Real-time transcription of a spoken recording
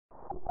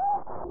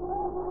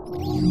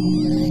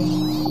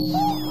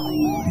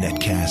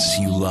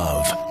Netcasts you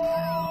love.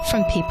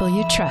 From people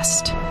you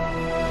trust.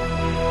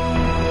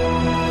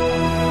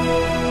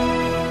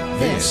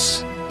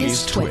 This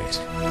is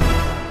Twit.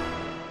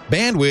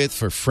 Bandwidth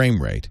for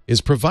frame rate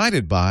is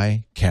provided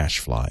by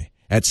CacheFly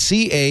at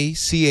CacheFly.com.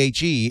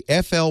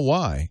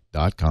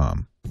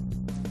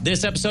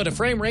 This episode of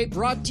Frame Rate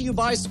brought to you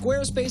by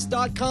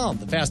Squarespace.com,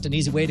 the fast and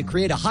easy way to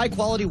create a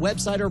high-quality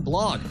website or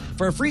blog.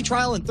 For a free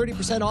trial and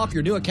 30% off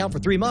your new account for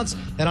 3 months,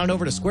 head on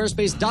over to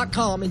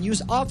Squarespace.com and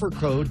use offer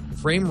code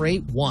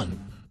FRAMERATE1.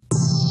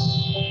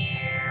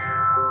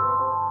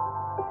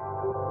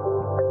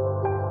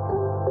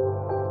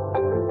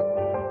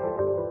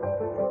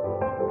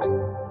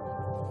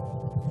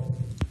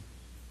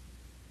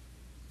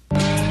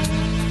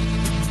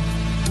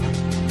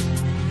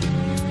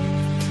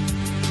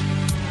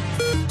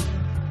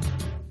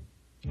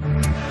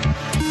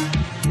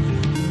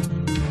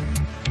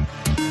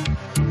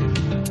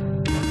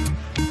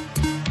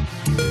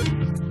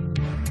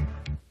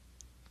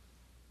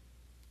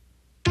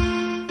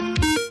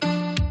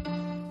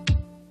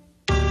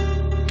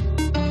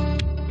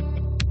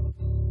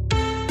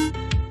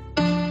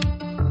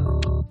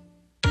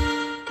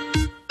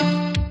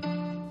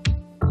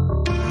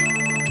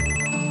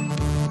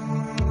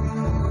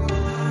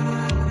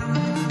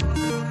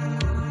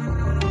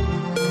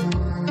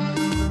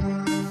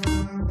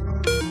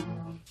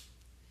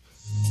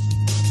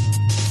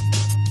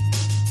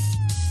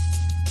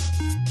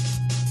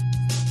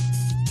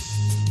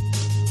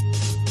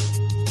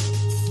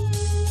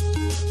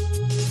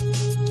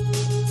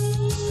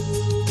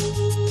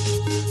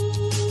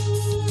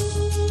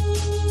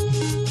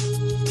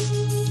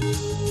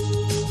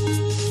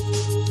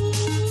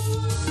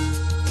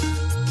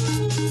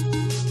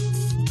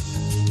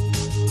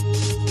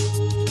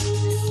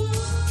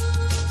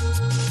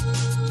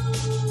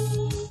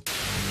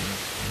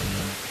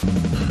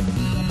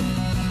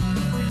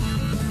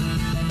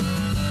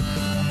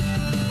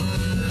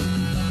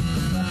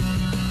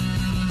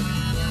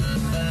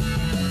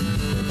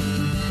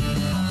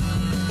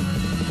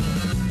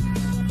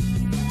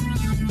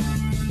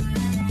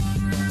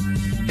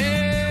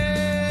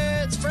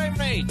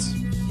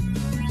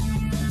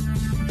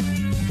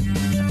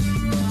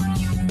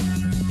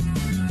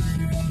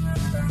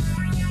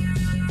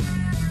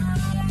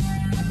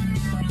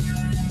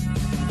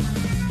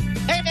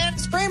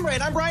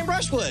 I'm Brian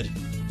Brushwood.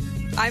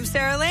 I'm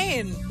Sarah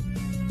Lane.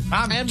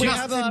 And we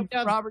have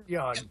Robert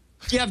Young.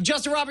 You have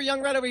Justin Robert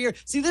Young right over here.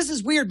 See, this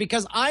is weird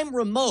because I'm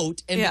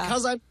remote, and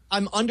because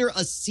I'm under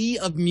a sea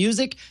of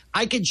music,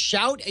 I could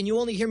shout, and you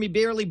only hear me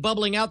barely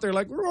bubbling out there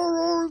like,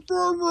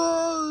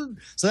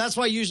 so that's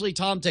why usually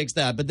Tom takes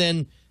that. But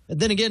then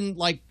again,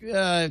 like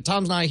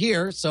Tom's not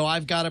here, so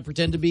I've got to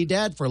pretend to be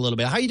dad for a little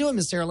bit. How you doing,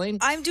 Miss Sarah Lane?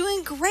 I'm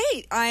doing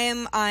great.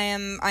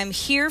 I'm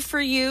here for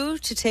you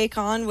to take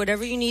on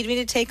whatever you need me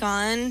to take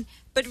on.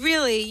 But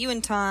really, you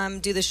and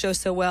Tom do the show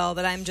so well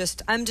that I'm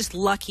just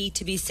lucky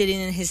to be sitting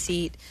in his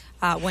seat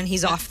when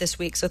he's off this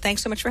week. So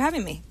thanks so much for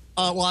having me.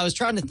 Well, I was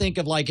trying to think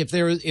of like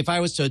if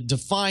I was to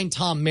define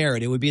Tom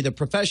Merritt, it would be the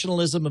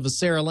professionalism of a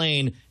Sarah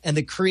Lane and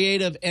the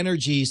creative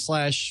energy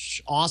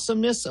 /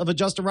 awesomeness of a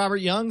Justin Robert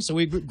Young. So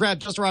we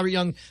grabbed Justin Robert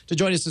Young to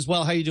join us as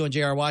well. How you doing,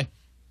 JRY?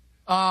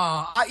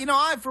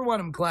 I for one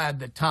am glad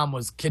that Tom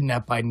was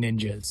kidnapped by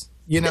ninjas.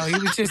 He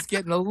was just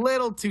getting a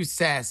little too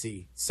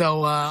sassy.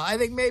 So I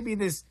think maybe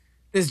this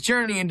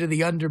journey into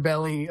the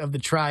underbelly of the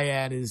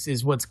triad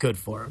is what's good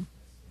for him.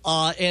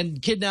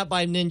 And kidnapped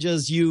by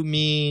ninjas, you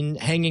mean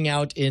hanging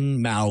out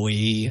in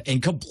Maui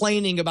and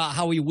complaining about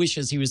how he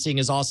wishes he was seeing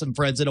his awesome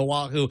friends in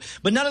Oahu.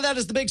 But none of that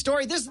is the big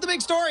story. This is the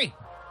big story.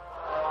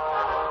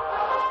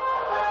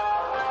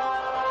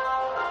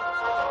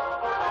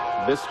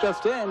 This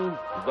just in,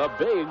 the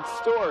big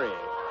story.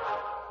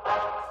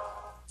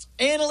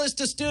 Analyst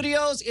to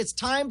studios, it's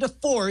time to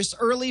force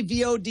early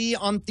VOD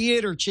on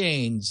theater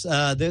chains.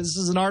 This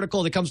is an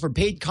article that comes from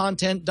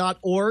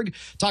paidcontent.org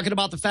talking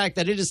about the fact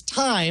that it is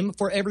time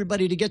for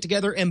everybody to get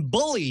together and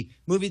bully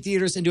movie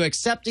theaters into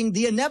accepting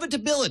the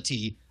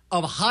inevitability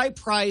of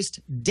high-priced,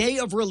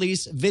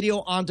 day-of-release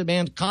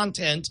video-on-demand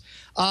content.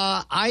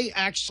 I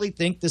actually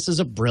think this is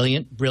a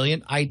brilliant,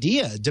 brilliant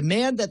idea.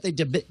 Demand that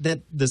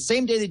that the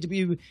same day they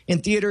debut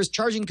in theaters,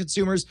 charging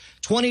consumers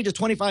 $20 to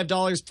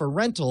 $25 for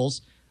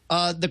rentals.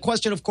 The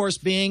question, of course,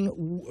 being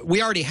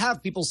we already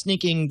have people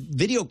sneaking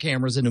video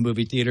cameras into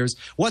movie theaters.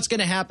 What's going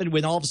to happen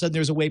when all of a sudden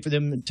there's a way for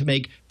them to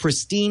make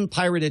pristine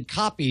pirated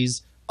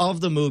copies of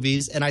the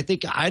movies? And I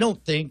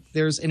don't think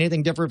there's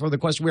anything different from the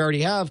question we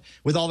already have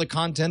with all the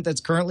content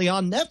that's currently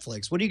on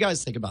Netflix. What do you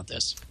guys think about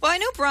this? Well, I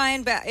know,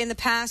 Brian, in the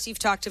past you've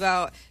talked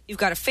about you've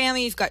got a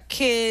family, you've got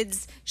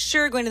kids.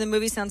 Sure, going to the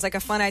movie sounds like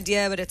a fun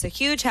idea, but it's a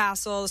huge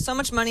hassle. There's so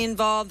much money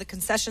involved, the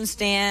concession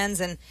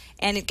stands, and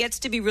it gets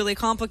to be really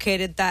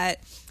complicated that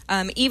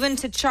even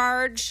to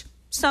charge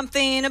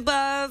something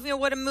above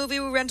what a movie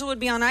rental would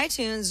be on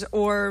iTunes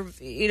or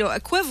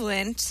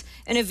equivalent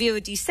in a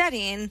VOD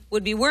setting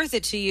would be worth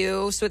it to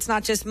you. So it's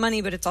not just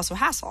money, but it's also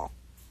hassle.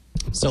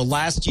 So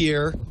last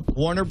year,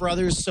 Warner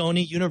Brothers,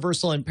 Sony,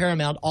 Universal, and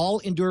Paramount all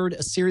endured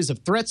a series of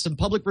threats and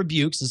public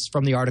rebukes, this is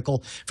from the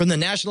article, from the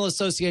National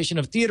Association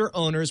of Theater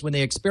Owners when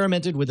they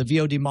experimented with a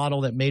VOD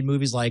model that made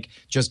movies like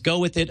Just Go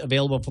With It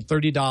available for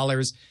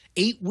 $30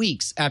 8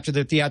 weeks after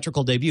their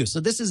theatrical debut. So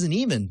this isn't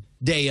even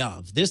day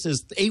of. This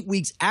is 8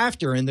 weeks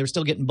after, and they're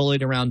still getting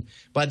bullied around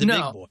by the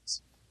big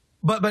boys.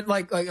 But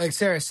like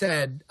Sarah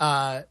said,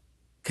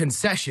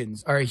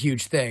 concessions are a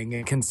huge thing,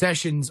 and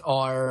concessions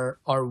are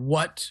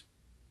what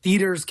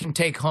theaters can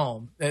take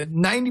home.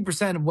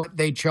 90% of what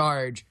they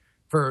charge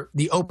for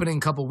the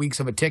opening couple weeks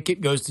of a ticket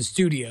goes to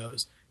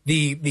studios.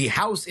 The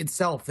house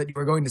itself that you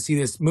are going to see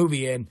this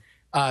movie in,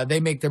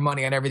 they make their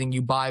money on everything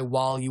you buy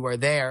while you are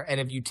there. And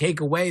if you take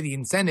away the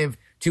incentive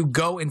to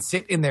go and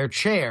sit in their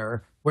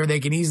chair where they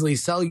can easily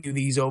sell you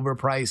these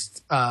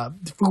overpriced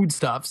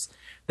foodstuffs,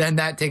 then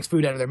that takes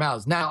food out of their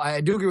mouths. Now,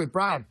 I do agree with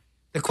Brian.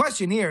 The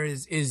question here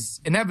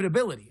is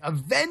inevitability.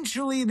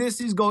 Eventually,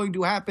 this is going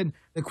to happen.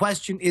 The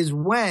question is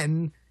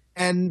when.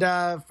 And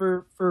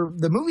for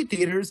the movie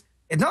theaters,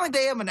 it's not like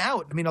they have an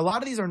out. I mean, a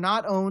lot of these are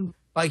not owned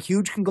by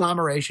huge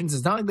conglomerations.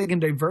 It's not like they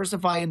can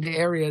diversify into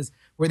areas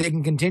where they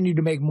can continue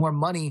to make more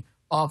money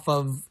off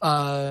of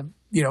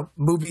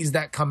movies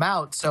that come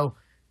out. So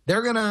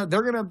they're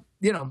gonna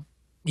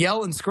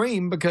yell and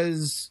scream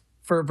because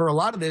for a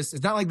lot of this,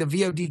 it's not like the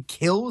VOD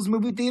kills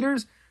movie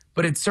theaters,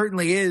 but it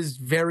certainly is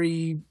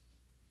very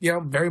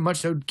much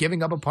so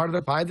giving up a part of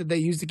their pie that they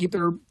use to keep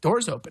their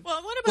doors open.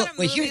 Well, what about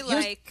a movie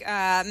like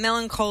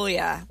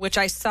Melancholia, which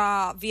I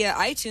saw via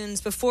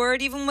iTunes before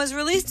it even was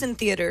released in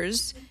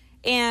theaters,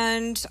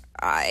 and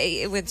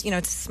it's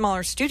a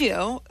smaller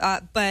studio,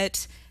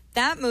 but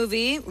that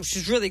movie, which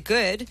is really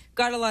good,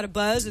 got a lot of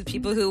buzz with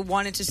people who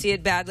wanted to see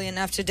it badly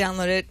enough to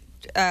download it,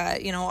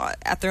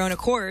 at their own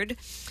accord.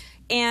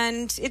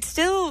 And it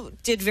still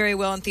did very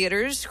well in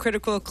theaters,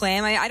 critical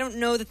acclaim. I don't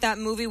know that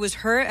movie was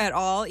hurt at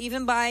all,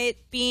 even by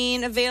it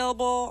being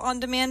available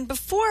on demand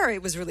before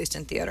it was released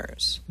in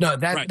theaters. No,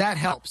 that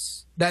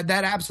helps. That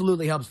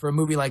absolutely helps for a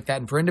movie like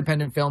that and for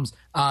independent films.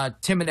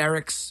 Tim and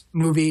Eric's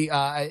movie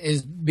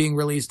is being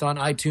released on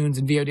iTunes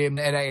and VOD, and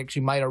it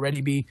actually might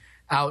already be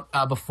out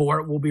before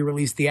it will be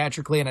released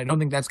theatrically, and I don't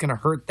think that's going to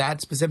hurt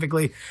that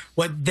specifically.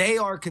 What they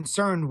are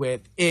concerned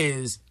with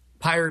is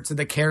Pirates of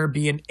the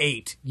Caribbean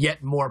 8,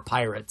 yet more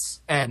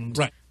pirates, and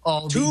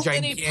all too the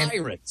many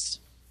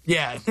pirates.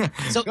 Yeah,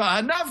 so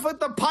enough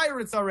with the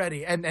pirates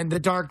already, and The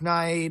Dark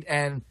Knight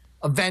and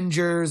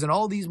Avengers and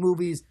all these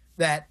movies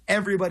that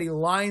everybody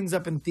lines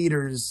up in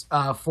theaters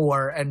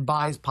for and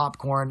buys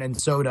popcorn and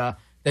soda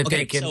that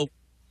they can. So,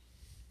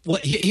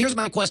 here's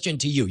my question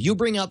to you. You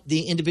bring up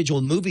the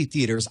individual movie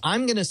theaters.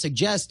 I'm going to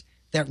suggest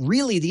that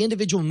really the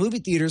individual movie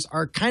theaters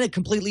are kind of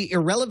completely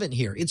irrelevant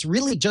here. It's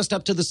really just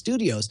up to the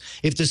studios.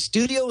 If the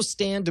studios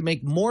stand to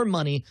make more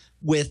money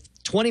with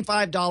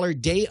 $25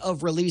 day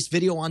of release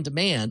video on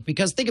demand,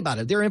 because think about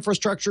it, their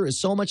infrastructure is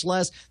so much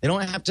less. They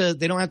don't have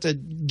to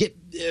get,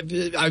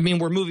 I mean,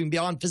 we're moving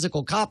beyond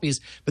physical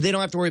copies, but they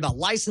don't have to worry about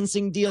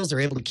licensing deals.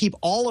 They're able to keep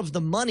all of the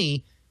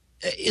money.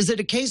 Is it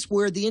a case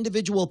where the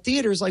individual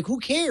theaters, like, who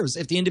cares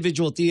if the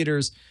individual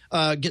theaters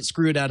get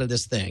screwed out of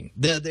this thing?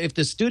 If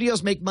the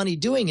studios make money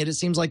doing it, it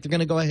seems like they're going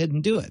to go ahead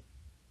and do it.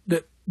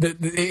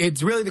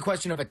 It's really the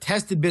question of a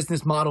tested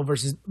business model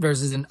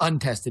versus an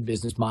untested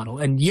business model.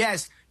 And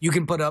yes, you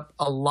can put up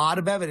a lot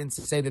of evidence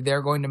to say that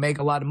they're going to make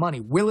a lot of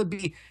money. Will it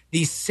be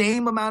the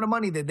same amount of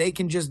money that they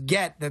can just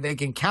get, that they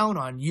can count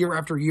on year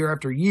after year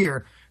after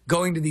year,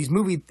 going to these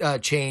movie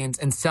chains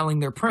and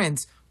selling their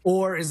prints,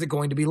 or is it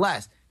going to be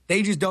less?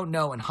 They just don't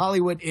know, and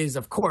Hollywood is,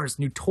 of course,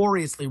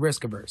 notoriously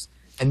risk-averse,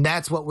 and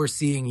that's what we're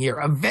seeing here.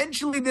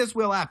 Eventually, this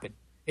will happen.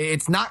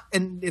 It's not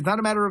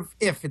a matter of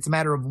if; it's a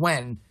matter of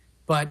when.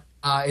 But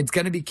it's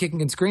going to be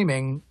kicking and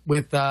screaming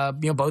with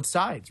both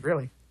sides,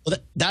 really. Well,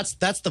 that's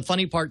the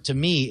funny part to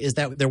me, is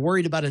that they're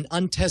worried about an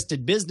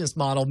untested business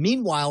model.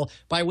 Meanwhile,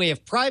 by way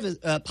of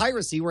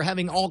piracy, we're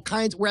having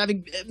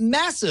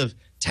massive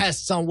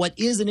tests on what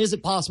is and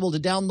isn't possible to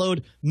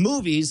download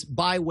movies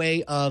by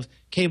way of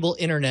cable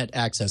internet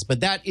access.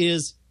 But that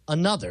is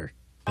another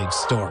big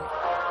story.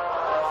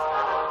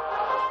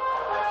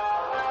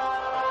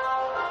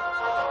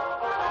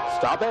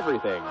 Stop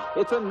everything.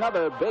 It's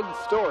another big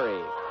story.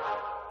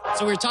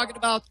 So we're talking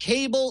about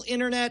cable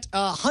internet.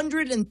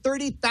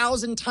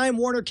 130,000 Time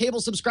Warner cable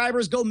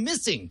subscribers go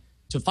missing.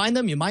 To find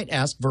them, you might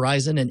ask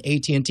Verizon and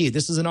AT&T.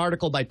 This is an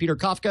article by Peter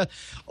Kafka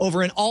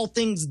over in All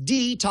Things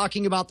D,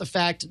 talking about the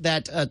fact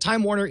that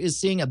Time Warner is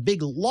seeing a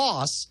big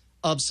loss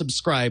of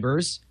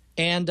subscribers,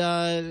 and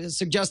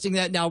suggesting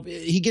that. Now,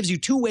 he gives you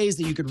two ways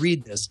that you could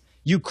read this.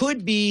 You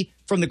could be,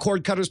 from the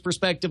cord cutter's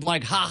perspective,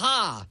 like,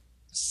 ha-ha,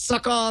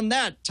 suck on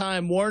that,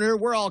 Time Warner.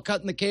 We're all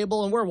cutting the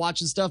cable and we're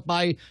watching stuff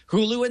by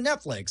Hulu and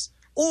Netflix.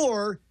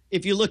 Or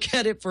if you look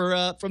at it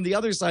from the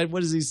other side, what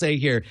does he say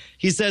here?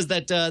 He says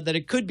that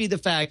it could be the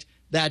fact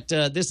that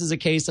this is a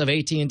case of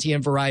AT&T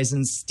and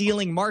Verizon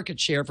stealing market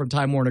share from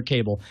Time Warner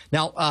Cable.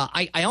 Now,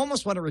 I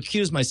almost want to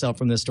recuse myself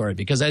from this story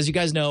because, as you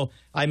guys know,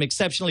 I'm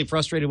exceptionally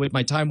frustrated with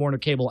my Time Warner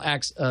Cable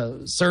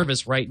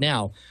service right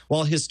now.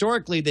 While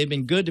historically they've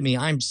been good to me,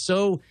 I'm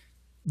so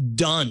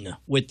done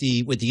with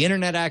the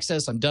internet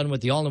access. I'm done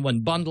with the all-in-one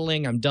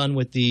bundling. I'm done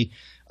with the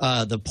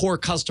poor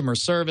customer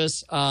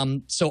service.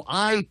 So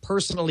I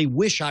personally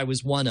wish I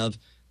was one of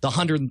the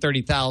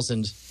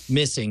 130,000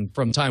 missing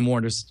from Time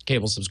Warner's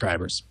cable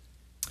subscribers.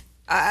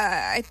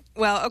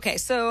 Well, okay.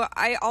 So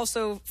I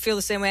also feel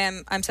the same way.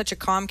 I'm such a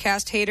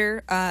Comcast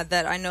hater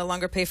that I no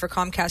longer pay for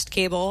Comcast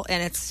cable,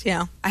 and it's,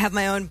 I have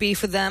my own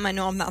beef with them. I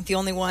know I'm not the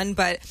only one,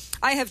 but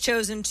I have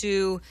chosen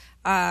to.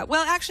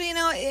 Well, actually,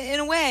 in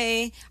a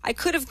way, I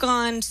could have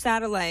gone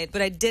satellite,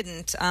 but I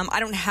didn't. I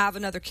don't have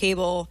another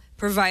cable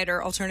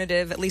provider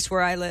alternative, at least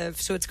where I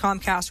live. So it's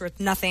Comcast or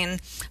it's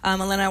nothing,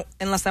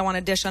 unless I want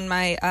a dish on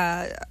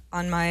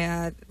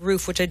my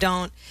roof, which I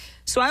don't.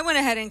 So I went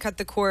ahead and cut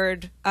the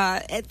cord.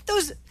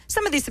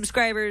 Some of these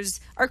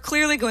subscribers are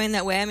clearly going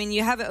that way. I mean,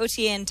 you have an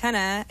OTA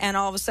antenna, and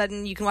all of a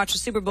sudden you can watch the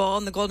Super Bowl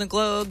and the Golden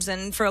Globes.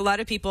 And for a lot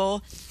of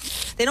people,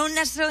 they don't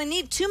necessarily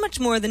need too much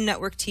more than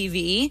network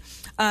TV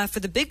for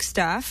the big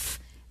stuff.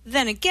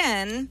 Then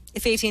again,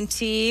 if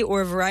AT&T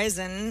or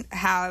Verizon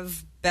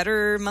have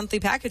better monthly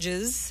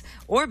packages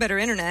or better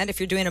internet, if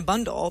you're doing a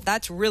bundle,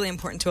 that's really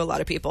important to a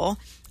lot of people.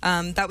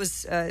 It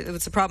was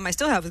the problem I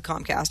still have with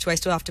Comcast, who I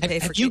still have to pay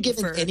for. Have you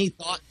given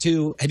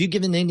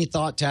any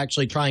thought to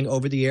actually trying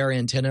over-the-air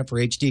antenna for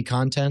HD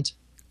content?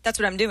 That's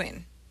what I'm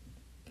doing.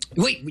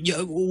 Wait,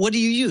 what do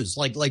you use?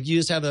 Like you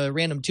just have a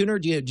random tuner?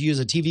 Do you use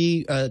a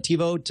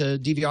TiVo to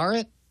DVR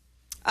it?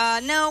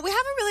 No, we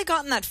haven't really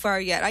gotten that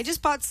far yet. I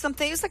just bought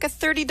something. It was like a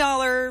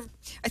 $30.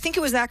 I think it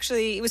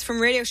was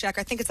from Radio Shack.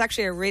 I think it's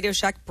actually a Radio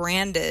Shack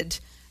branded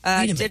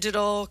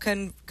digital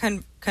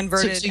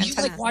converted. So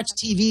you watch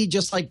TV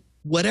just like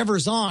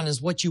whatever's on is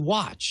what you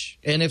watch,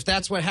 and if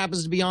that's what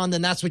happens to be on,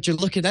 then that's what you're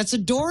looking at. That's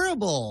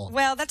adorable.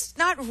 Well, that's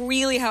not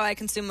really how I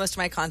consume most of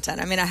my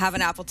content. I mean, I have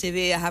an Apple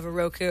TV, I have a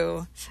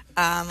Roku,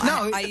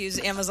 I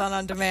use Amazon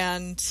On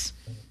Demand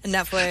and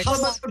Netflix. How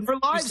about for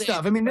live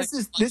stuff? I mean, this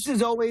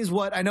is always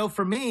what I know.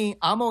 For me,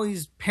 I'm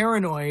always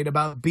paranoid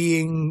about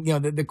being,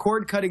 the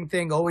cord cutting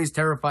thing always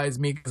terrifies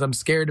me because I'm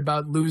scared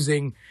about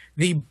losing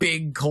the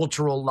big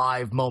cultural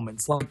live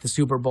moments like the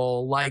Super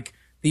Bowl, like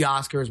the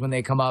Oscars when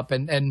they come up,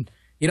 and.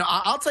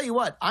 I'll tell you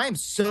what, I am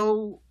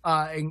so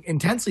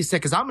intensely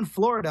sick because I'm in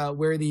Florida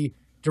where the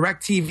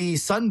DirecTV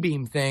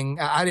Sunbeam thing,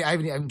 I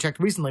haven't checked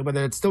recently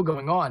whether it's still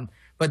going on,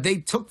 but they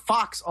took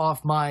Fox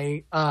off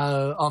my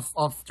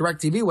off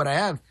DirecTV, what I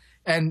have,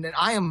 and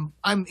I'm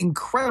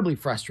incredibly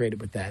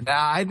frustrated with that.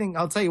 I think,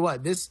 I'll tell you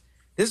what, this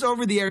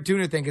over-the-air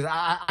tuner thing, because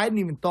I hadn't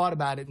even thought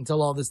about it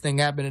until all this thing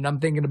happened, and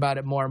I'm thinking about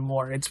it more and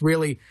more. It's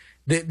really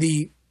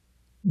the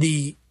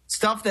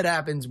stuff that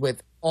happens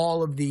with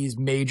all of these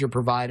major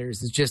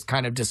providers is just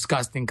kind of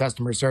disgusting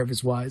customer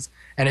service wise.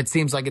 And it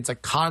seems like it's a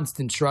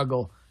constant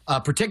struggle,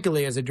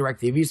 particularly as a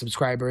DirecTV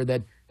subscriber,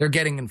 that they're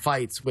getting in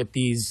fights with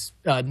these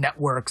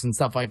networks and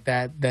stuff like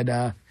that,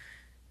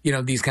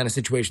 these kind of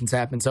situations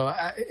happen. So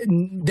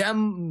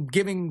them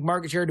giving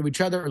market share to each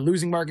other or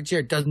losing market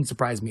share doesn't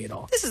surprise me at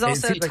all. This is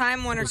also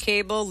Time Warner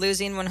Cable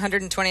losing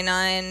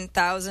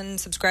 129,000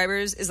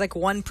 subscribers is like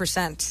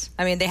 1%.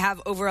 I mean, they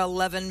have over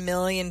 11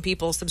 million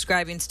people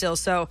subscribing still.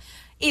 So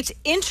it's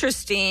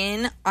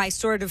interesting. I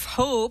sort of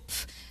hope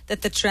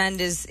that the trend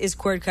is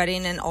cord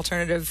cutting and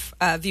alternative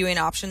viewing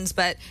options,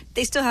 but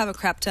they still have a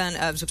crap ton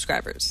of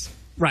subscribers.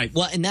 Right.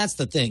 Well, and that's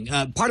the thing.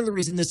 Part of the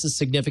reason this is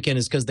significant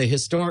is because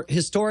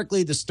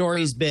historically the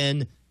story's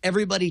been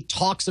everybody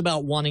talks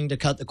about wanting to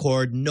cut the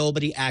cord.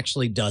 Nobody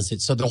actually does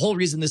it. So the whole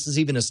reason this is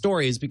even a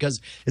story is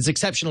because it's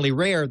exceptionally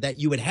rare that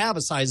you would have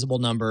a sizable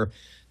number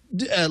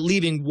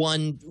leaving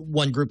one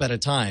group at a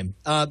time.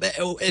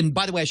 And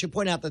by the way, I should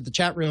point out that the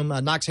chat room,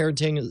 Knox Heron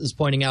is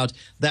pointing out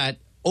that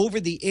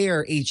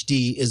over-the-air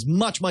HD is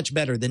much, much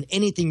better than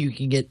anything you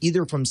can get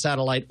either from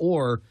satellite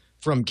or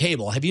from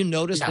cable. Have you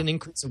noticed an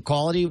increase of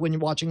quality when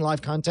you're watching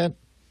live content?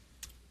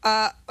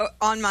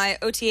 On my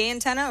OTA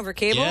antenna over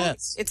cable,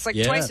 yes. It's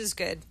like twice as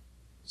good.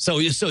 So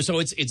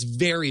it's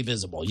very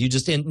visible. You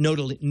just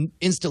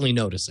instantly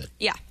notice it.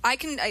 Yeah, I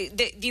can.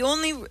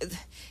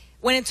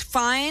 When it's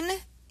fine,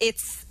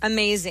 it's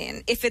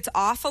amazing. If it's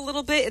off a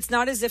little bit, it's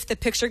not as if the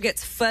picture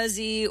gets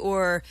fuzzy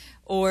or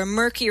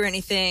murky or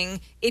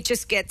anything. It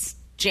just gets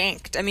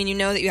janked. I mean,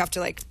 that you have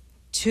to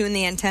tune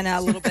the antenna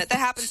a little bit. That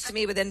happens to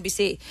me with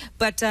NBC.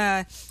 But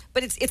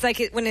it's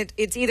like when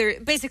it's either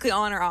basically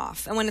on or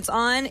off. And when it's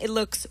on, it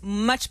looks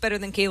much better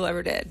than cable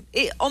ever did.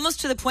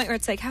 Almost to the point where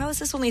it's like, how is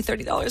this only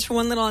 $30 for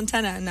one little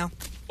antenna? No.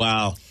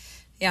 Wow.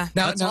 Yeah.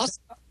 That's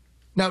awesome.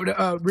 Now,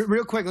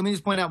 real quick, let me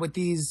just point out with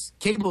these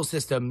cable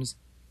systems,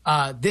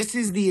 this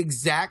is the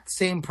exact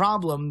same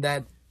problem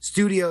that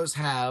studios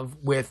have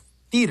with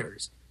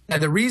theaters. Now,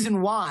 the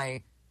reason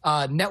why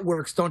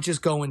networks don't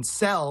just go and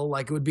sell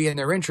like it would be in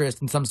their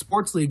interest, and some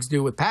sports leagues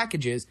do with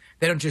packages.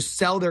 They don't just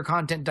sell their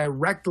content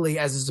directly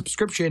as a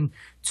subscription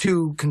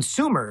to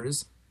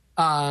consumers.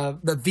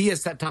 the via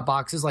set-top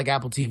boxes like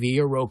Apple TV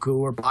or Roku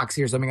or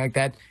Boxee or something like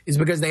that is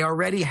because they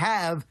already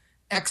have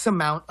X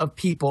amount of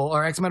people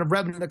or X amount of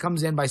revenue that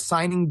comes in by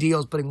signing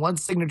deals, putting one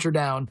signature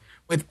down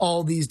with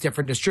all these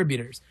different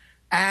distributors.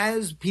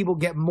 As people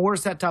get more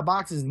set-top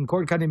boxes and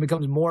cord cutting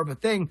becomes more of a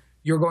thing,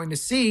 you're going to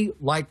see,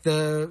 like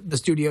the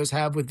studios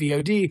have with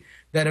VOD,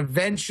 that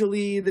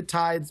eventually the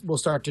tides will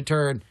start to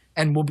turn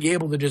and we'll be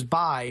able to just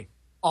buy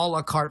a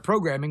la carte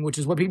programming, which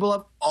is what people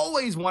have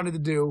always wanted to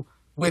do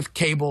with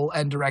cable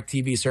and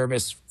DirecTV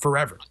service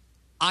forever.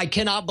 I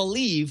cannot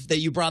believe that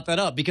you brought that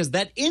up because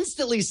that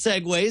instantly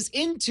segues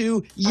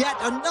into yet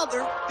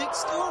another big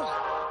story.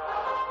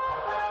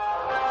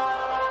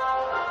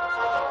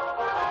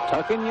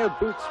 Tuck in your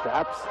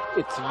bootstraps.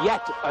 It's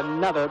yet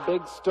another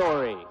big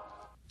story.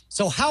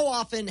 So how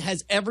often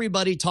has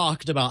everybody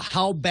talked about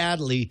how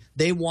badly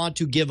they want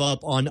to give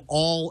up on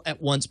all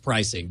at once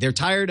pricing? They're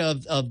tired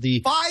of the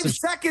 5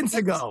 seconds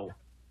ago.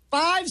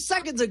 5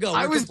 seconds ago.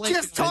 I was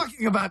just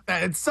talking about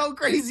that. It's so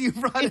crazy you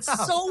brought it up.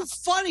 It's so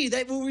funny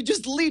that we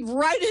just lead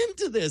right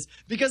into this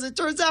because it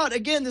turns out,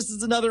 again, this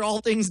is another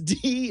All Things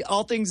D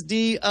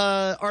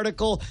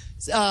article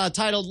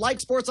titled,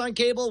 Like Sports on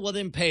Cable? Well,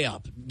 then pay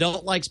up.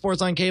 Don't like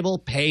sports on cable?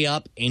 Pay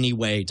up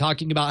anyway.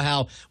 Talking about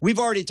how we've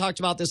already talked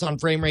about this on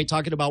Frame Rate,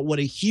 talking about what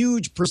a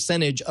huge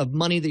percentage of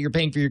money that you're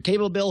paying for your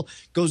cable bill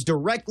goes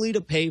directly to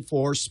pay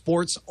for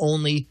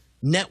sports-only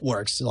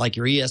networks like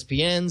your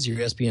ESPNs, your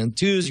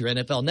ESPN2s, your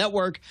NFL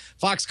Network,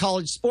 Fox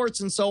College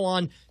Sports, and so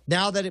on.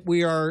 Now that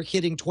we are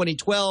hitting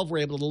 2012, we're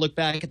able to look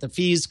back at the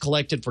fees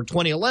collected for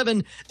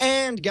 2011,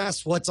 and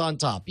guess what's on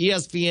top?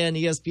 ESPN,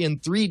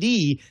 ESPN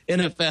 3D,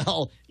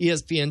 NFL,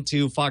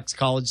 ESPN2, Fox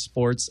College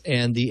Sports,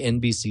 and the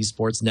NBC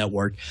Sports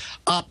Network.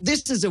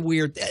 This is a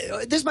weird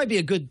 – this might be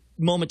a good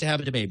moment to have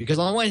a debate because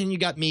on one hand you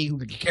got me who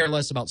could care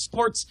less about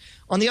sports.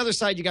 On the other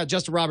side you got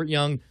Justin Robert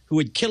Young who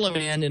would kill a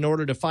man in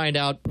order to find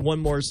out one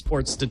more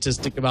sports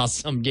statistic about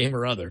some game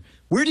or other.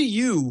 Where do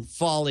you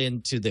fall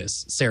into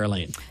this, Sarah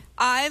Lane?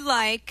 I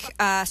like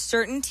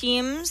certain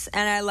teams,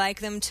 and I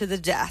like them to the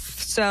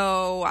death.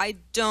 So I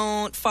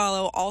don't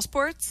follow all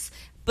sports,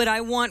 but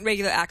I want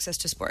regular access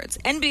to sports.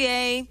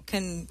 NBA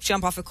can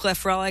jump off a cliff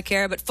for all I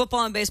care, but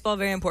football and baseball,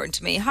 very important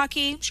to me.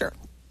 Hockey, sure.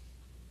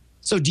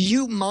 So do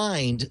you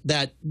mind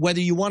that whether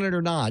you want it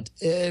or not,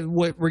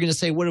 what we're going to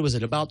say, what was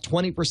it, about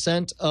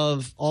 20%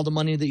 of all the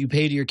money that you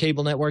pay to your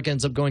cable network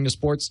ends up going to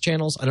sports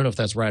channels? I don't know if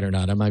that's right or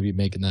not. I might be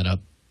making that up.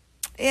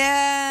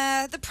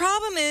 Yeah, the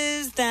problem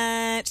is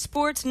that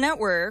sports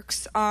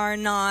networks are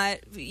not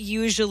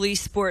usually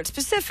sports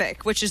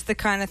specific, which is the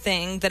kind of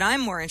thing that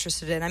I'm more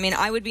interested in. I mean,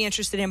 I would be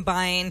interested in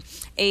buying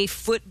a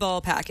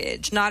football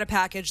package, not a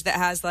package that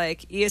has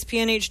like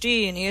ESPN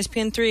HD and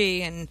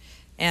ESPN3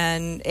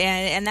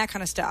 and that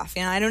kind of stuff.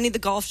 You know, I don't need the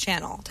Golf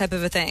Channel type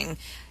of a thing.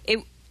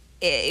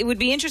 It would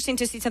be interesting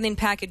to see something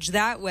packaged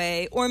that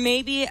way, or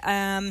maybe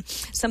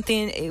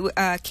something,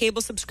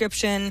 cable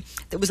subscription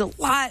that was a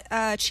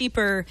lot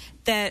cheaper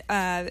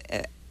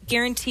that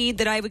guaranteed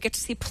that I would get to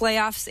see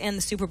playoffs and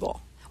the Super Bowl,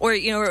 or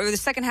or the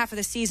second half of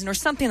the season, or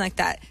something like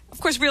that.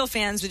 Of course, real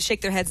fans would shake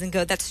their heads and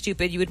go, "That's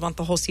stupid. You would want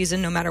the whole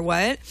season no matter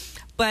what."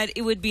 But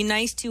it would be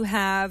nice to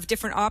have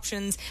different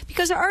options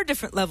because there are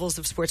different levels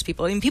of sports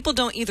people. I mean, people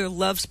don't either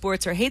love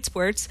sports or hate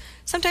sports.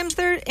 Sometimes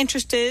they're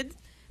interested,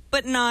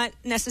 but not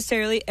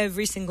necessarily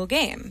every single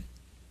game.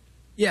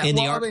 Yeah, in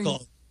the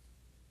article,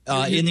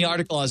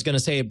 I was going to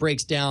say it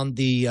breaks down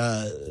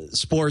the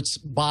sports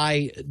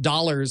by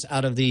dollars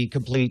out of the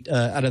complete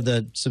out of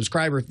the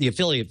subscriber, the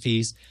affiliate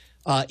fees.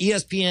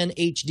 ESPN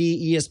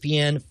HD,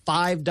 ESPN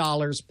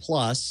 $5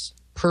 plus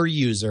per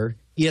user.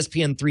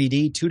 ESPN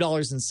 3D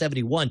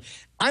 $2.71.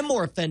 I'm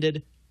more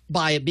offended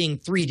by it being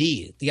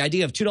 3D. The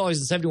idea of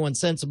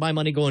 $2.71 of my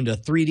money going to a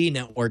 3D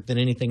network than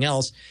anything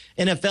else.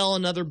 NFL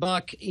another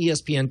buck,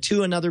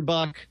 ESPN2 another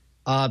buck,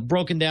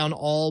 broken down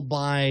all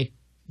by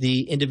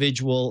the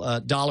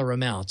individual dollar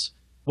amounts.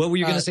 What were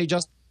you going to say,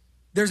 Justin?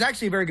 There's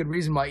actually a very good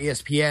reason why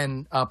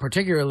ESPN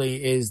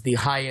particularly is the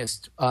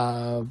highest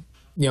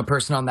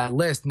person on that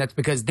list, and that's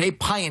because they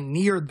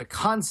pioneered the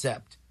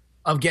concept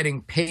of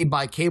getting paid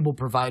by cable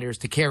providers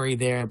to carry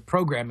their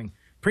programming.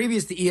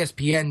 Previous to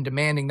ESPN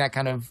demanding that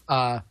kind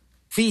of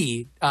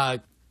fee,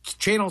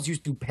 channels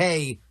used to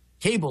pay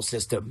cable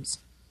systems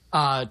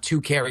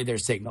to carry their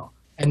signal.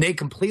 And they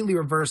completely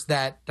reversed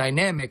that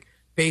dynamic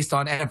based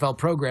on NFL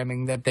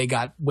programming that they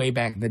got way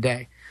back in the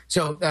day.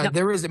 So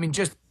there is,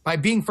 just by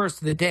being first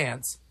to the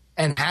dance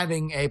and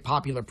having a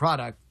popular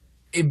product,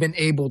 they've been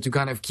able to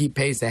kind of keep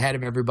pace ahead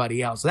of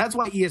everybody else. So that's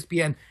why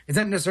ESPN is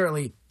not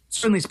necessarily,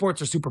 certainly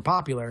sports are super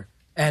popular,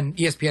 and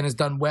ESPN has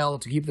done well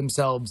to keep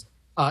themselves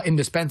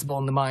indispensable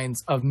in the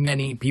minds of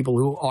many people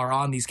who are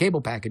on these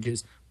cable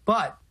packages.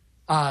 But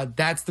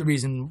that's the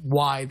reason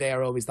why they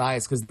are always the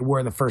highest, because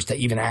we're the first to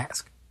even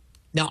ask.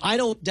 Now, I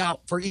don't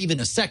doubt for even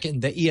a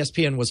second that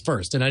ESPN was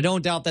first, and I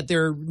don't doubt that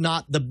they're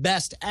not the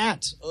best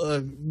at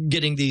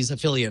getting these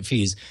affiliate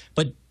fees.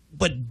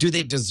 But do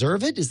they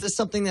deserve it? Is this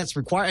something that's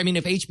required? I mean,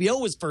 if HBO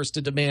was first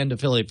to demand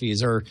affiliate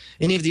fees or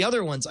any of the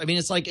other ones,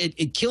 it's like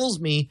it kills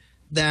me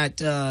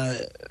that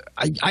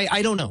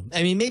I don't know.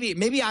 I mean,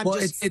 maybe I'm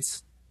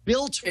it's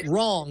built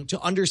wrong to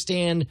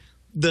understand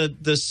the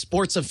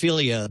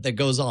sportsophilia that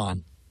goes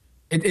on.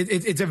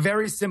 It's a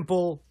very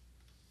simple,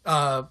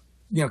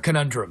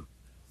 conundrum.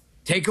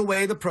 Take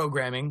away the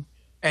programming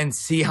and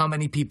see how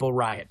many people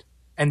riot,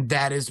 and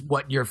that is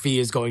what your fee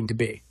is going to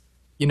be.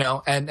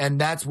 And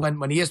that's when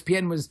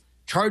ESPN was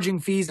charging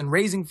fees and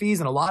raising fees,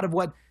 and a lot of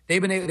what they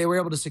were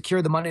able to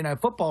secure the Monday Night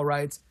Football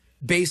rights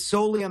based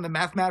solely on the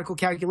mathematical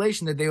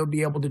calculation that they would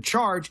be able to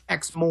charge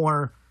X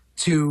more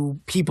to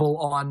people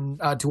on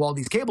to all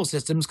these cable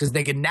systems, because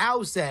they can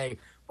now say,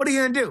 what are you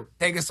going to do?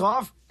 Take us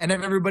off and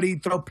have everybody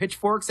throw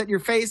pitchforks at your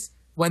face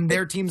when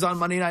their team's on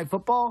Monday Night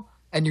Football,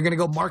 and you're going to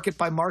go market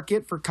by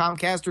market for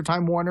Comcast or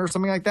Time Warner or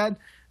something like that?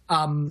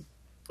 And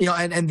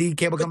the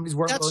cable companies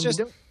weren't willing to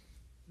do it.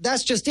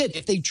 That's just it.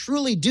 If they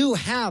truly do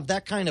have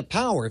that kind of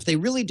power, if they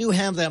really do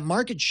have that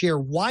market share,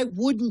 why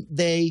wouldn't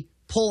they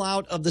pull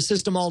out of the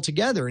system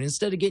altogether? And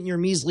instead of getting your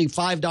measly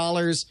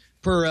 $5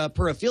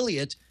 per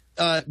affiliate,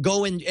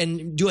 go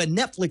and do a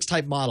Netflix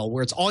type model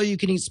where it's all you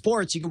can eat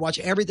sports. You can watch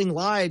everything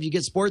live. You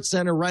get Sports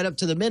Center right up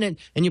to the minute,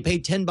 and you pay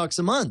 $10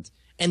 a month.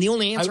 And the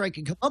only answer I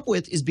can come up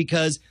with is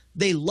because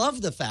they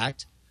love the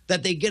fact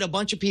that they get a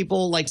bunch of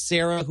people like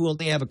Sarah who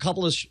only have a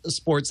couple of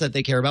sports that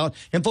they care about,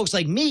 and folks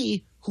like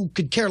me who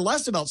could care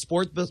less about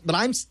sports, but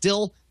I'm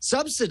still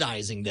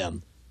subsidizing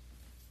them.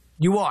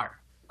 You are.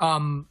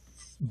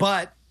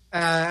 But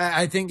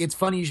I think it's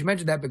funny you should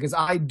mention that, because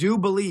I do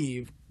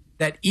believe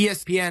that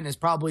ESPN is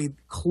probably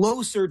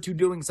closer to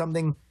doing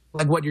something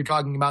like what you're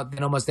talking about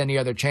than almost any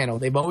other channel.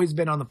 They've always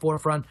been on the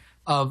forefront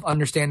of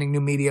understanding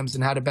new mediums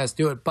and how to best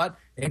do it. But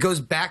it goes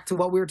back to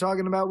what we were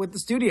talking about with the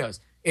studios.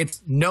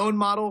 It's known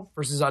model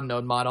versus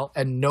unknown model,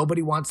 and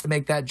nobody wants to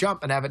make that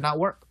jump and have it not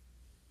work.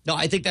 No,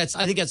 I think that's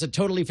a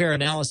totally fair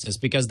analysis,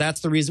 because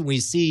that's the reason we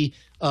see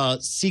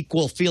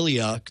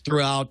sequelphilia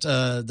throughout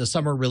the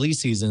summer release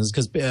seasons.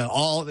 Because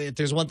if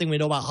there's one thing we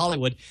know about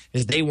Hollywood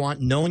is they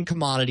want known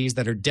commodities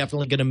that are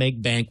definitely going to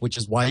make bank, which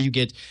is why you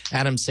get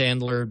Adam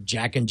Sandler,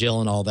 Jack and Jill,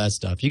 and all that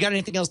stuff. You got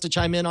anything else to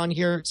chime in on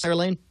here, Sarah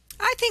Lane?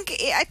 I think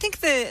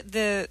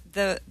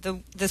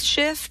the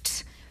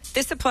shift.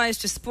 This applies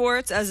to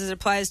sports as it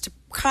applies to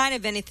kind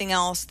of anything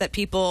else that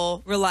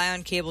people rely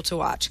on cable to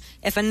watch.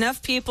 If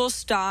enough people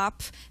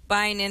stop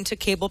buying into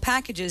cable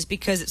packages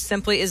because it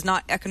simply is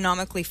not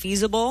economically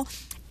feasible,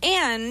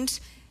 and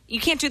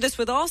you can't do this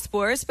with all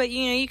sports, but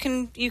you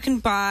can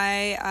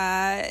buy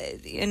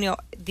the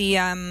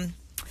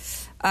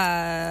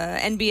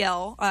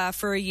NBL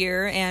for a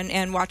year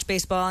and watch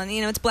baseball, and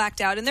it's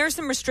blacked out, and there are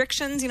some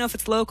restrictions if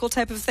it's local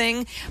type of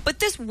thing, but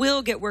this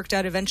will get worked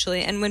out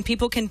eventually. And when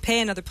people can pay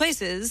in other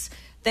places,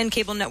 then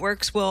cable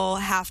networks will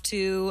have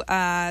to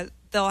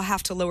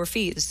lower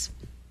fees.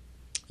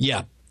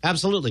 Yeah,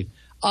 absolutely.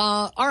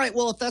 All right,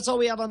 well, if that's all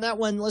we have on that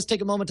one, let's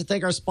take a moment to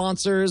thank our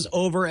sponsors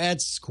over at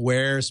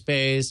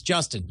Squarespace.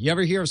 Justin, you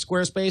ever hear of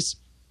Squarespace?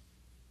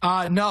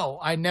 No,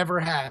 I never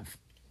have.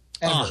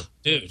 Ever. Oh,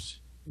 dude.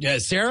 Yeah,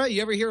 Sarah,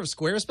 you ever hear of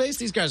Squarespace?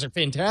 These guys are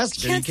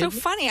fantastic. Yeah, it's so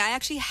funny. I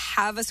actually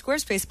have a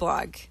Squarespace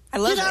blog. I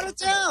love it. Get out of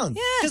town.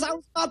 Yeah. Because I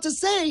was about to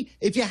say,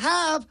 if you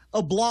have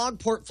a blog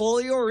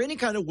portfolio or any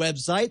kind of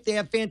website, they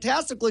have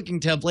fantastic looking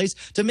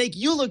templates to make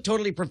you look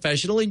totally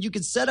professional, and you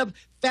can set up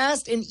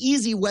fast and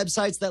easy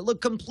websites that look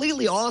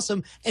completely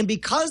awesome. And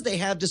because they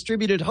have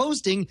distributed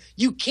hosting,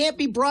 you can't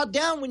be brought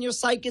down when your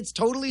site gets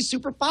totally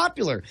super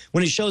popular.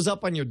 When it shows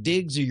up on your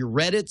Digs or your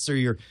Reddits or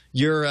your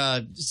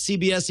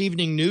CBS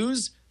Evening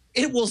News,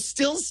 it will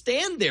still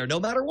stand there no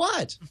matter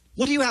what.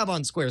 What do you have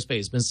on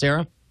Squarespace, Miss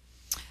Sarah?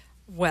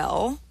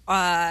 Well,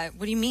 what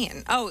do you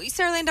mean? Oh,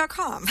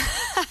 saralane.com.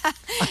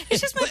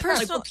 It's just my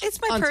personal. It's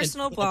my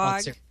personal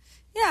blog.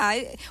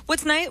 Yeah.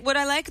 What's nice, what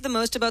I like the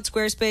most about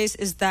Squarespace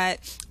is that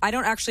I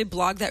don't actually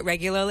blog that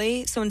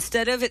regularly. So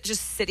instead of it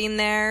just sitting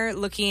there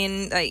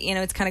looking,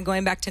 it's kind of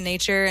going back to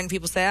nature, and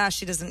people say,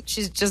 she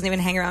doesn't even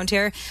hang around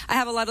here. I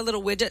have a lot of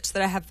little widgets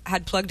that I have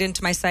had plugged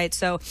into my site.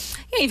 So,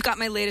 you've got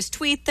my latest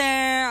tweet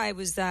there. I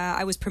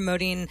was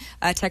promoting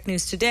Tech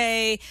News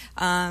Today,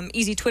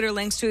 easy Twitter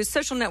links to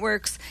social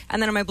networks,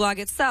 and then on my blog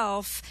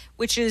itself,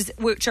 which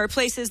are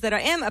places that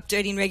I am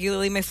updating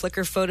regularly. My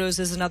Flickr photos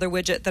is another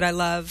widget that I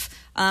love.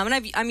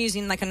 And I'm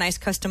using like a nice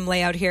custom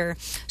layout here.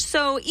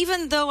 So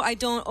even though I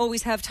don't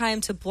always have time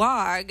to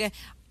blog,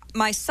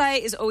 my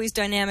site is always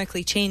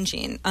dynamically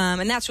changing.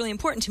 And that's really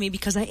important to me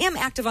because I am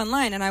active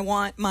online, and I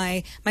want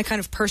my kind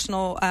of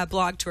personal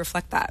blog to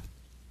reflect that.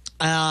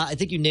 I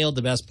think you nailed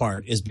the best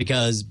part, is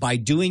because by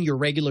doing your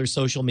regular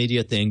social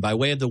media thing, by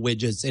way of the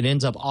widgets, it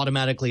ends up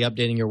automatically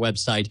updating your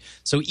website.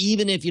 So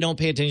even if you don't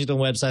pay attention to the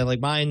website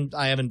like mine,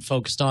 I haven't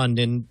focused on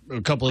in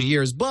a couple of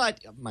years, but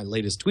my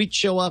latest tweets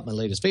show up, my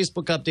latest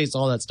Facebook updates,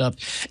 all that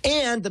stuff.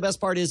 And the best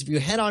part is if you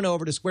head on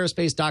over to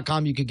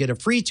squarespace.com, you can get a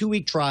free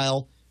 2-week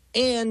trial,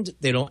 and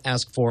they don't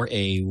ask for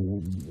a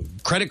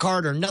credit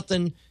card or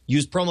nothing.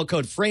 Use promo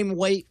code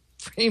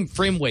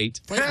frame wait.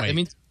 I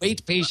mean,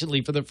 wait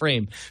patiently for the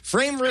frame.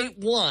 Frame rate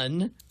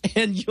 1,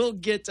 and you'll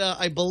get,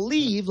 I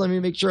believe, let me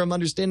make sure I'm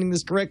understanding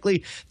this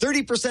correctly,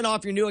 30%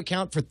 off your new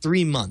account for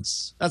 3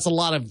 months. That's a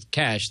lot of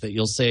cash that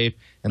you'll save,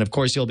 and of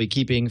course, you'll be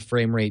keeping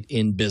frame rate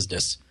in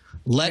business.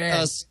 Let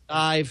us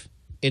dive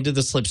into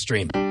the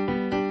slipstream.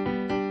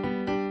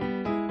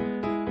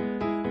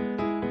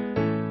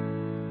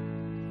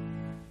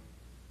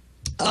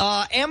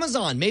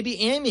 Amazon may be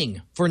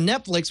aiming for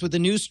Netflix with a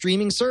new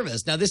streaming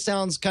service. Now, this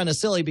sounds kind of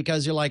silly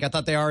because you're like, I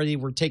thought they already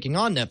were taking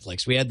on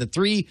Netflix. We had the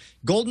 3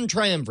 golden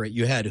triumvirate.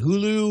 You had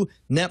Hulu,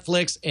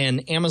 Netflix,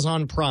 and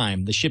Amazon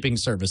Prime, the shipping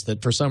service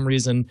that for some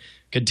reason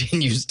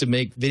continues to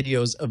make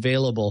videos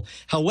available.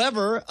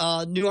 However,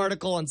 a new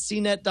article on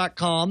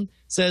CNET.com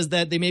says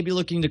that they may be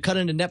looking to cut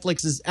into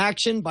Netflix's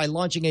action by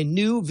launching a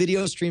new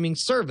video streaming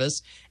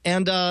service.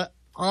 And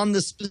on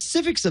the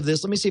specifics of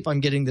this, let me see if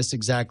I'm getting this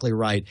exactly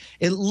right.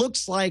 It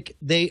looks like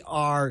they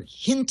are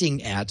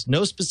hinting at,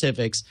 no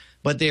specifics,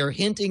 but they are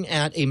hinting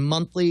at a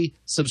monthly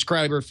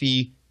subscriber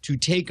fee to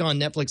take on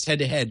Netflix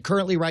head-to-head.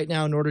 Currently, right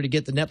now, in order to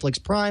get the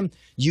Netflix Prime,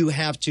 you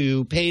have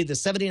to pay the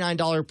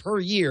 $79 per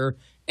year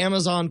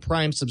Amazon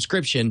Prime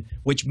subscription,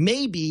 which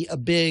may be a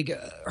big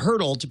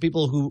hurdle to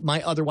people who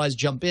might otherwise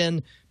jump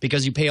in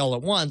because you pay all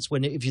at once,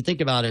 when if you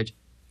think about it,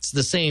 it's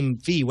the same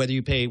fee whether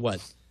you pay,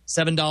 what,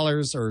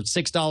 $7 or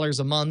 $6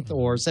 a month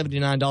or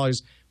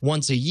 $79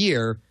 once a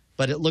year.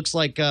 But it looks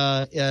like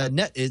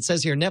it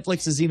says here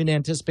Netflix is even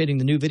anticipating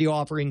the new video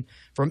offering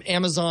from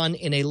Amazon.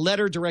 In a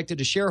letter directed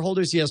to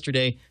shareholders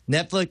yesterday,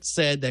 Netflix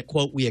said that,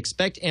 quote, we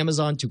expect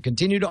Amazon to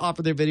continue to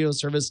offer their video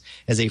service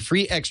as a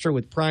free extra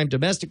with Prime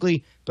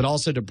domestically, but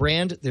also to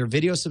brand their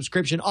video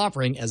subscription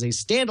offering as a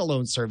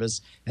standalone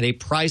service at a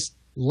price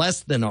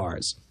less than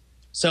ours.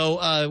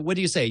 So what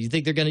do you say? You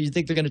think they're going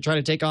to try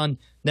to take on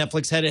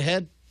Netflix head to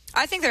head?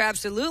 I think they're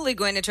absolutely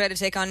going to try to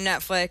take on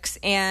Netflix,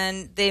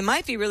 and they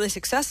might be really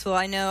successful.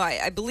 I know,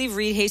 I believe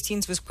Reed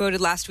Hastings was quoted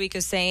last week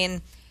as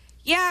saying,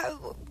 yeah,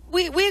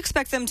 we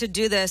expect them to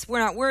do this. We're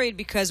not worried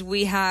because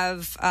we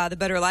have the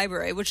better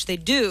library, which they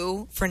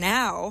do for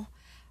now.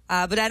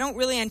 But I don't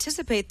really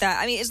anticipate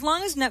that. I mean, as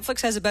long as Netflix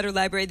has a better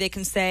library, they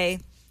can say,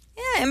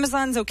 yeah,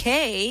 Amazon's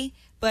okay,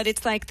 but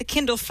it's like the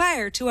Kindle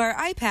Fire to our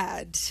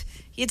iPad.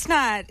 It's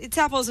not. It's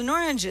apples and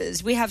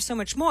oranges. We have so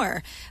much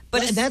more.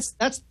 But that's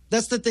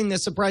the thing that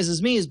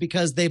surprises me, is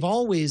because they've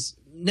always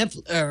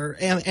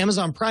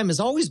Amazon Prime has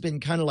always been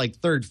kind of like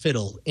third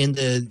fiddle in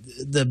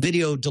the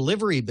video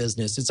delivery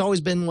business. It's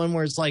always been one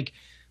where it's like,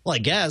 well, I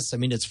guess, I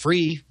mean, it's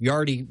free.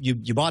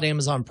 You bought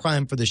Amazon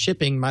Prime for the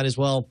shipping. Might as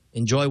well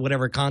enjoy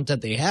whatever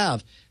content they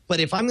have. But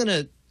if I'm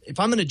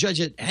gonna judge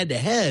it head to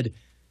head,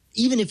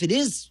 even if it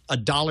is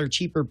 $1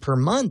 cheaper per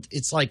month,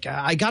 it's like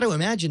I got to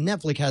imagine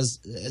Netflix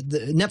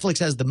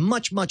has the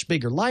much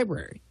bigger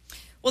library.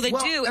 Well, they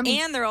do, I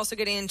mean, and they're also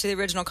getting into the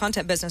original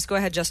content business. Go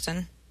ahead,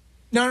 Justin.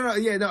 No.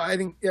 I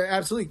think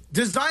absolutely.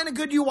 Design a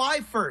good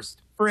UI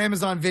first for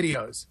Amazon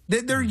videos.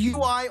 Their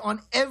UI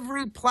on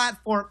every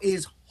platform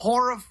is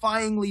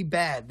horrifyingly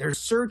bad. Their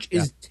search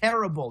is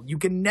terrible. You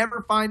can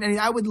never find any.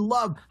 I'm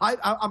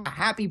a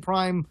happy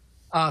Prime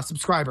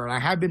subscriber, and I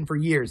have been for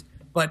years,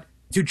 but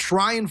to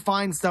try and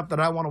find stuff that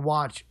I want to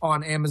watch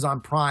on Amazon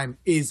Prime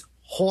is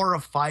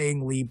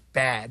horrifyingly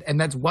bad. And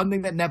that's one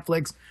thing that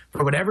Netflix,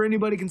 for whatever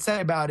anybody can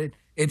say about it,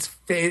 it's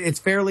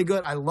fairly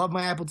good. I love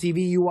my Apple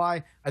TV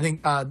UI. I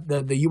think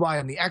the UI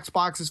on the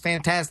Xbox is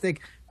fantastic.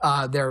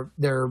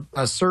 Their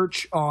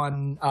search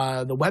on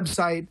the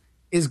website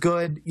is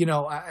good,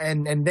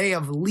 and they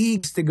have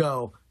leagues to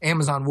go,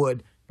 Amazon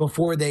would,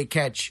 before they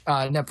catch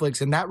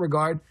Netflix in that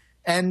regard.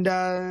 And,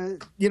 I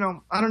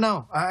don't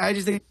know. I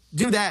just think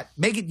do that.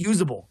 Make it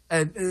usable,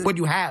 what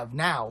you have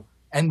now,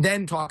 and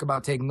then talk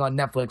about taking on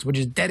Netflix, which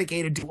is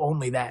dedicated to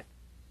only that.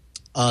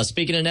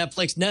 Speaking of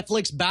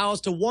Netflix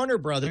bows to Warner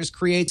Brothers,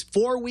 creates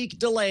 4-week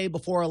delay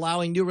before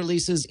allowing new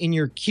releases in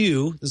your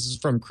queue. This is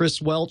from Chris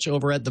Welch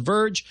over at The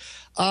Verge.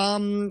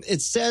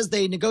 It says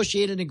they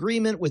negotiated an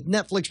agreement with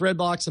Netflix,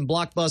 Redbox, and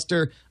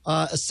Blockbuster.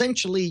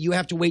 Essentially, you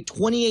have to wait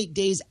 28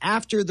 days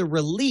after the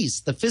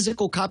release, the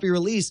physical copy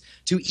release,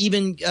 to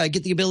even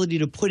get the ability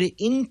to put it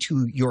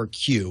into your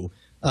queue.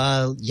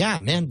 Yeah,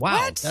 man, wow.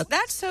 What?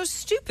 That's so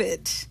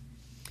stupid.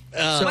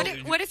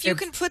 What if you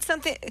can put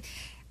something...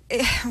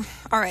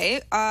 All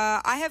right.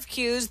 I have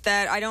queues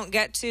that I don't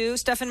get to,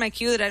 stuff in my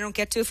queue that I don't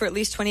get to for at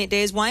least 28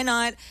 days. Why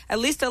not at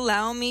least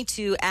allow me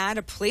to add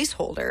a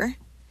placeholder?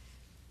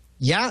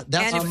 Yeah,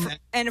 that's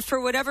and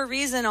for whatever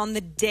reason, on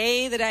the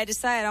day that I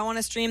decide I want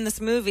to stream this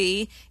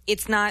movie,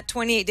 it's not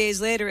 28 days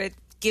later. It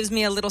gives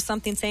me a little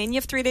something saying you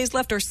have 3 days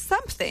left or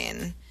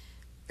something.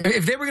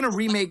 If they were going to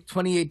remake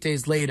 28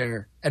 Days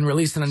Later and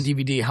release it on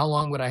DVD, how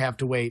long would I have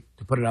to wait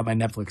to put it on my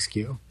Netflix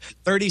queue?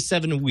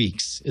 37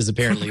 weeks is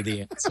apparently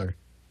the answer.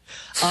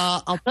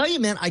 I'll tell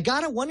you, man, I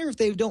got to wonder if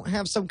they don't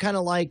have some kind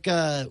of like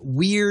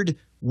weird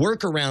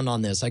workaround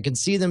on this. I can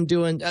see them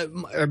doing,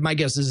 my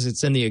guess is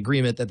it's in the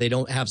agreement that they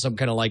don't have some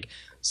kind of like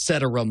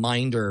set a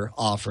reminder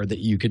offer that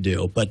you could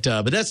do. But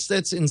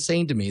that's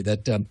insane to me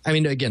that, I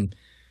mean, again,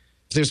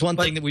 If there's one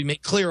thing that we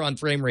make clear on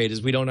Frame Rate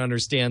is we don't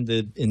understand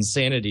the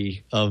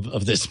insanity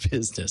of this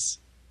business.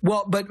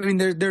 Well, but I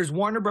mean, there's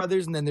Warner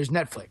Brothers and then there's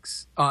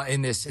Netflix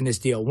in this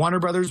deal. Warner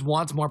Brothers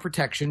wants more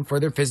protection for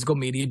their physical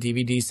media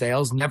DVD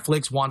sales.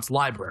 Netflix wants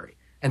library,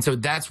 and so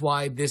that's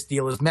why this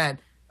deal is met.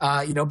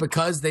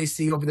 Because they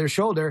see over their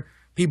shoulder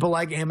people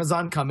like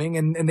Amazon coming,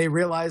 and they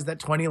realize that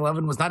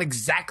 2011 was not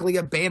exactly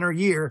a banner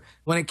year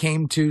when it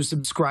came to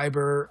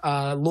subscriber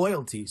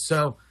loyalty.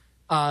 So.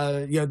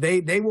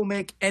 They will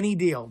make any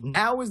deal.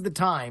 Now is the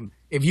time,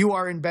 if you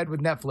are in bed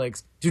with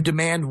Netflix, to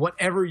demand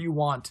whatever you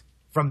want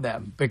from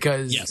them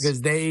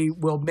because they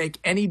will make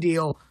any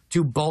deal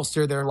to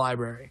bolster their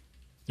library.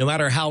 No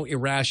matter how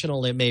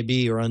irrational it may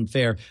be or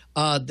unfair.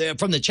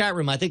 From the chat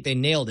room, I think they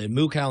nailed it.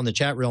 Mukau in the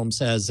chat room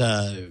says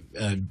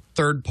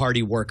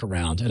third-party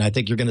workaround, and I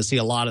think you're going to see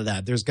a lot of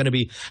that. There's going to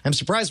be – I'm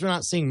surprised we're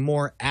not seeing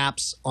more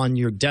apps on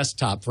your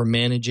desktop for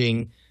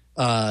managing –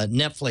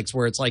 Netflix,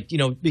 where it's like,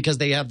 because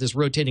they have this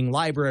rotating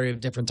library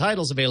of different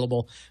titles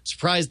available,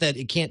 surprised that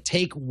it can't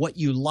take what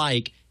you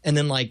like and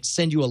then like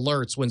send you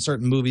alerts when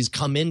certain movies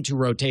come into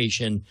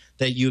rotation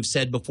that you've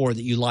said before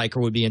that you like or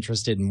would be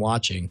interested in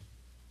watching.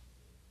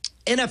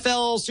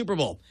 NFL Super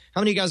Bowl. How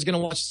many of you guys are going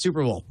to watch the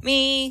Super Bowl?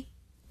 Me.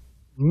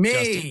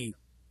 Justin?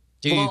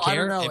 Do you care? I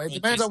don't know. It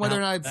depends on whether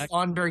or not it's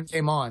on during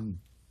game on.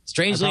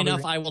 Strangely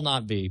enough, I will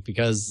not be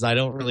because I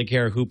don't really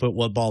care who put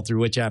what ball through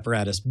which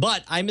apparatus.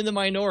 But I'm in the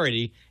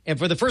minority, and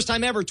for the first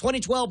time ever,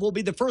 2012 will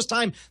be the first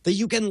time that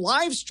you can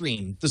live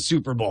stream the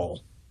Super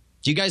Bowl.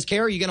 Do you guys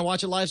care? Are you going to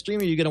watch it live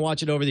stream or are you going to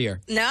watch it over the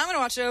air? No, I'm going to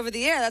watch it over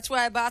the air. That's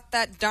why I bought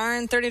that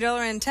darn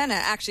 $30 antenna.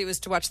 Actually, it was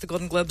to watch the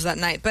Golden Globes that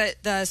night. But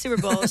the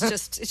Super Bowl is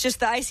just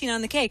the icing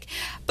on the cake.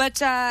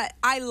 But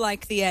I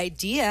like the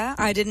idea.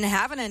 I didn't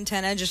have an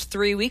antenna just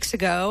 3 weeks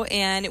ago,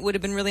 and it would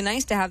have been really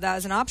nice to have that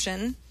as an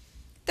option.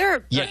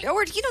 Or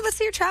let's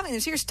say you're traveling.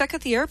 Let's say you're stuck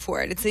at the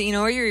airport. It's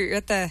or you're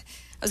at the. I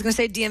was going to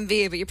say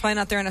DMV, but you're probably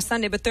not there on a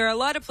Sunday. But there are a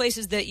lot of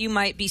places that you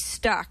might be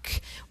stuck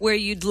where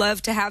you'd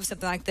love to have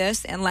something like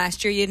this. And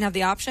last year you didn't have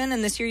the option,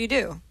 and this year you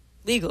do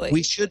legally.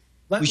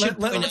 Let's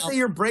say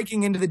you're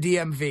breaking into the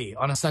DMV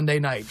on a Sunday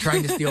night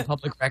trying to steal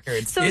public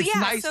records. So it's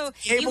nice so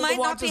you might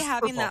not be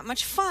having that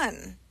much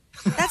fun.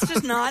 That's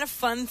just not a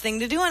fun thing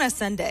to do on a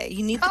Sunday.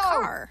 You need the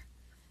car.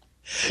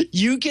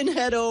 You can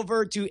head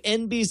over to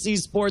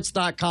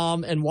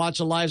NBCSports.com and watch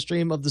a live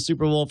stream of the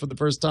Super Bowl for the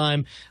first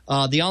time.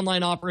 The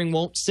online offering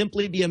won't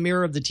simply be a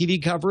mirror of the TV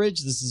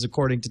coverage. This is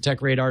according to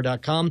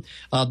TechRadar.com.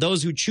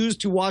 Those who choose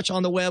to watch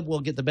on the web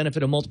will get the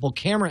benefit of multiple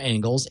camera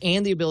angles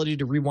and the ability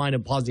to rewind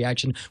and pause the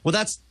action. Well,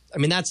 that's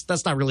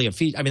not really a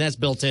feature. I mean, that's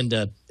built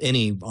into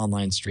any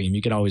online stream.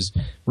 You can always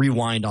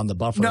rewind on the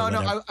buffer. No,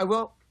 I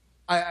will.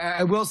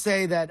 I will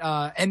say that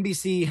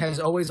NBC has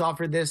always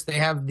offered this. They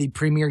have the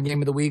premier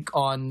game of the week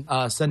on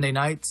Sunday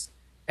nights,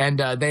 and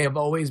they have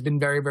always been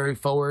very, very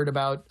forward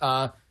about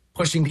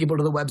pushing people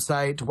to the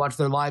website to watch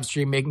their live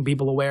stream, making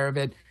people aware of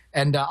it.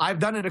 And I've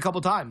done it a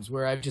couple times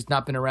where I've just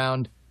not been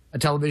around a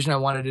television. I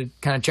wanted to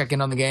kind of check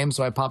in on the game,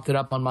 so I popped it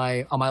up on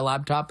my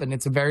laptop, and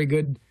it's a very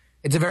good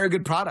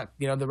product.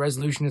 The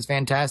resolution is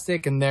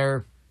fantastic, and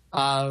they're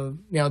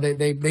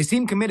they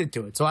seem committed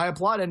to it. So I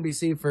applaud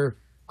NBC for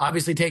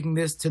obviously taking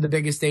this to the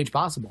biggest stage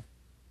possible.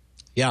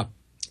 Yeah.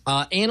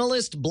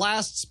 Analyst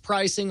blasts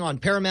pricing on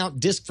Paramount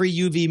disc-free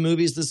UV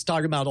movies. This is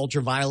talking about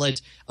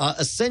Ultraviolet.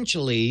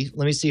 Essentially,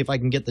 let me see if I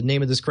can get the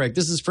name of this correct.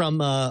 This is from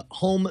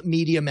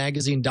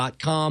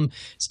HomeMediaMagazine.com.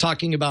 It's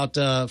talking about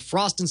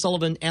Frost &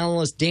 Sullivan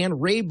analyst Dan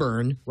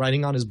Rayburn,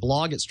 writing on his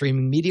blog at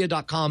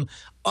StreamingMedia.com,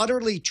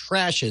 utterly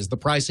trashes the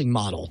pricing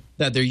model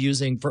that they're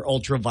using for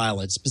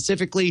Ultraviolet.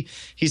 Specifically,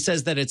 he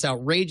says that it's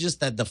outrageous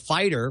that The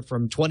Fighter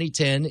from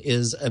 2010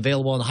 is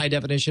available in high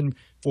definition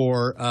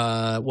for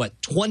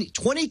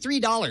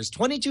 $23,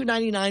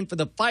 $22.99 for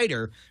The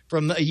Fighter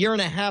from a year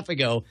and a half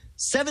ago,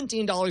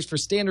 $17 for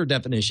standard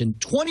definition,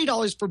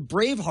 $20 for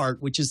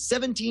Braveheart, which is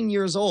 17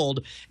 years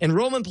old, and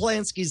Roman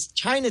Polanski's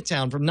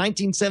Chinatown from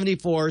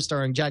 1974,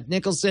 starring Jack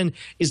Nicholson,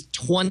 is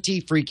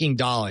 $20 freaking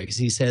dollars.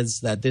 He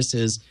says that this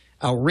is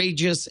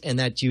outrageous and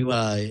that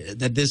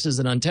that this is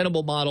an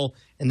untenable model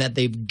and that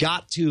they've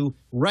got to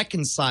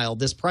reconcile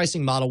this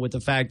pricing model with the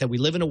fact that we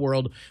live in a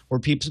world where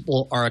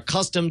people are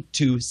accustomed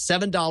to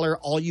 $7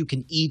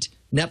 all-you-can-eat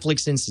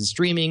Netflix instant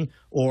streaming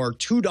or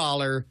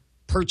 $2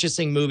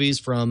 purchasing movies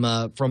from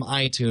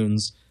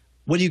iTunes.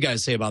 What do you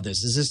guys say about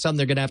this? Is this something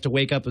they're going to have to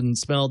wake up and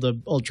smell the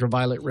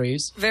ultraviolet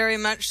rays? Very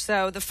much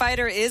so. The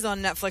Fighter is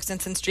on Netflix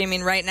instant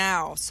streaming right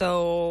now.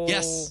 So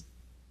yes.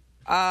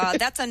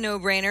 That's a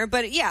no-brainer.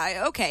 But,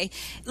 yeah, okay.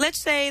 Let's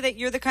say that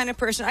you're the kind of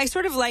person – I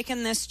sort of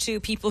liken this to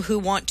people who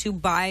want to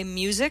buy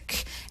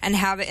music and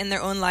have it in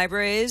their own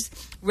libraries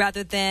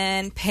rather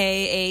than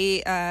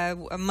pay a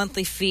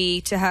monthly fee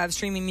to have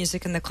streaming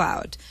music in the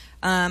cloud.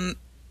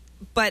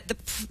 But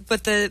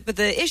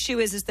the issue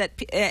is that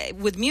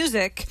with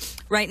music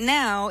right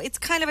now, it's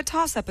kind of a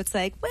toss-up. It's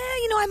like, well,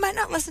 I might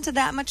not listen to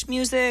that much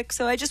music,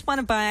 so I just want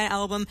to buy an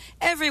album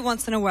every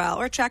once in a while,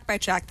 or track by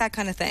track, that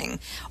kind of thing.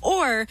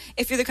 Or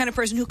if you're the kind of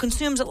person who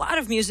consumes a lot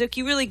of music,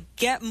 you really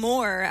get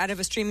more out of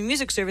a streaming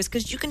music service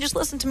because you can just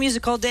listen to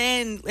music all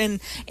day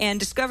and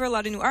discover a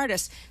lot of new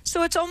artists.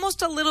 So it's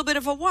almost a little bit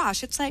of a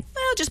wash. It's like,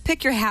 well, just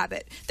pick your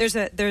habit. There's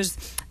a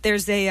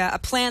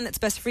plan that's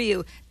best for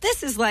you.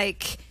 This is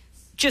like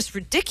just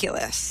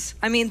ridiculous.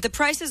 I mean, the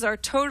prices are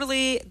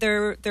totally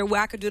they're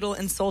wackadoodle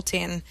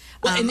insulting.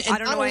 Well, and I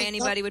don't know why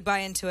anybody would buy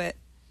into it.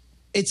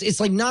 It's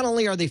like not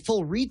only are they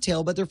full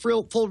retail, but they're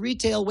full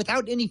retail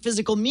without any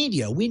physical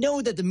media. We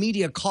know that the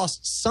media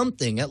costs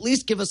something. At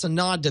least give us a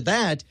nod to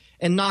that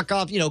and knock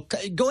off.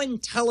 Go ahead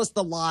and tell us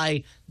the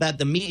lie that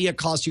the media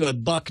costs you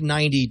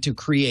 $1.90 to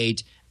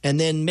create, and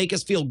then make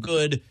us feel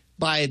good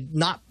by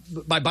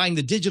buying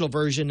the digital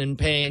version and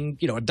paying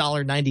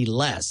 $1.90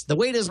 less. The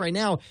way it is right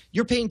now,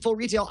 you're paying full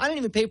retail. I don't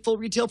even pay full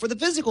retail for the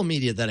physical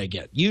media that I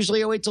get.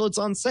 Usually I wait till it's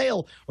on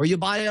sale, or you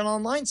buy it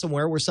online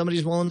somewhere where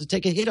somebody's willing to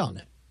take a hit on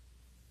it.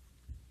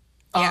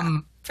 Yeah.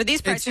 For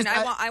these prices,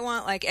 I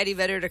want like Eddie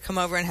Vedder to come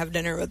over and have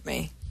dinner with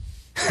me.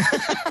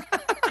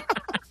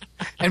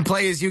 And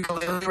play his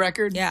ukulele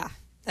record? Yeah.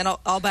 Then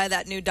I'll buy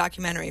that new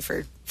documentary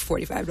for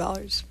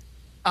 $45.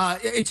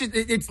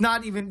 It's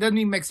not even, doesn't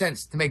even make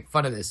sense to make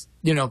fun of this.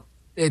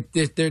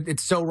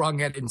 It's so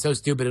wrong-headed and so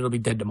stupid it'll be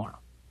dead tomorrow.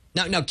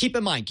 Now, keep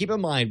in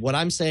mind, what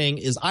I'm saying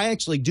is I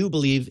actually do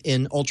believe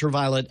in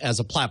Ultraviolet as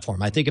a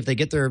platform. I think if they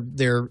get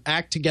their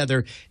act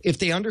together, if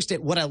they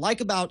understand, what I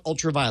like about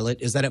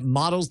Ultraviolet is that it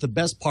models the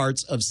best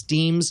parts of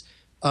Steam's,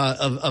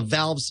 of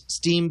Valve's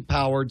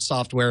Steam-powered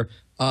software,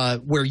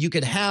 where you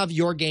could have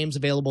your games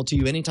available to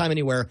you anytime,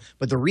 anywhere.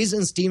 But the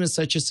reason Steam is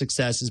such a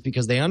success is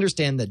because they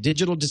understand that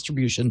digital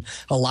distribution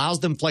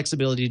allows them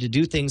flexibility to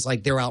do things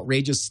like their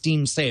outrageous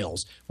Steam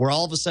sales, where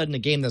all of a sudden a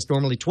game that's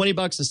normally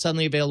 $20 is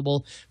suddenly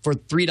available for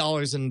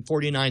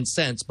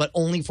 $3.49, but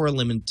only for a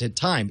limited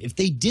time. If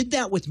they did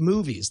that with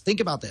movies, think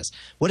about this.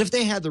 What if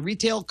they had the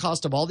retail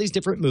cost of all these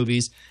different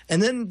movies,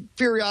 and then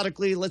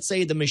periodically, let's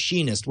say The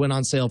Machinist went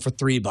on sale for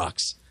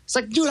 $3? It's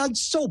like, dude, I'd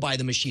so buy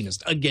The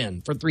Machinist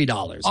again for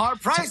 $3. Our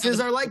prices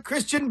are like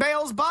Christian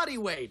Bale's body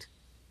weight.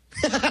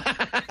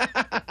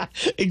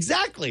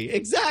 Exactly.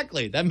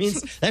 That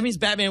means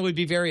Batman would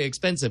be very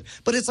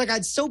expensive. But it's like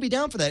I'd so be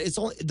down for that.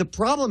 The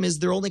problem is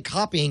they're only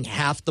copying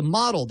half the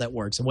model that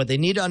works. And what they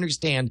need to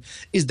understand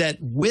is that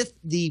with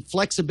the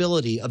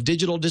flexibility of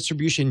digital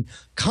distribution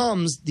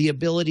comes the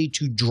ability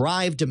to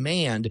drive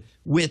demand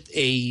with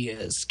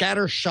a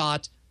scatter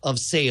shot of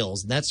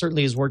sales. And that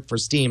certainly has worked for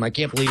Steam. I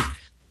can't believe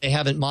they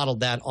haven't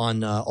modeled that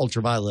on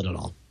Ultraviolet at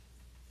all.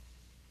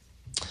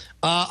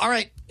 All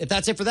right. If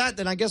that's it for that,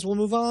 then I guess we'll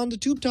move on to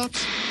Tube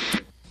Tops.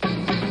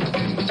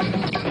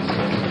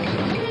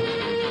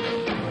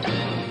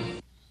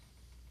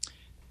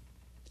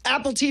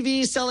 Apple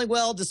TV selling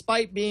well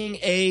despite being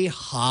a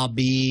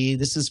hobby.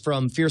 This is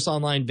from Fierce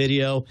Online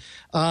Video.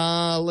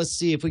 Let's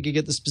see if we could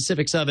get the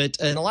specifics of it.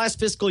 In the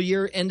last fiscal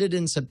year ended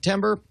in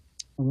September,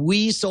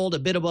 we sold a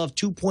bit above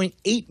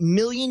 2.8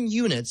 million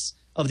units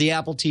of the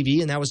Apple TV,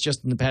 and that was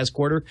just in the past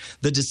quarter.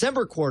 The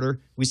December quarter,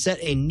 we set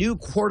a new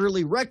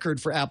quarterly record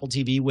for Apple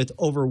TV with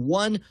over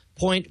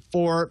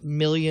 1.4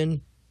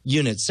 million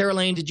units. Sarah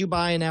Lane, did you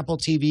buy an Apple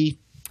TV?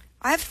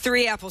 I have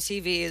 3 Apple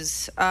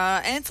TVs,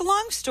 and it's a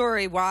long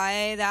story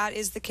why that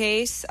is the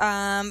case,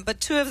 but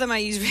 2 of them I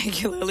use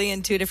regularly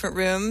in 2 different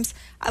rooms.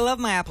 I love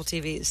my Apple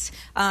TVs.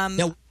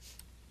 Now,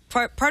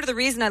 Part of the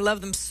reason I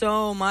love them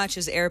so much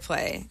is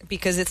AirPlay,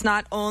 because it's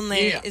not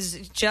only,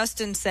 as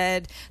Justin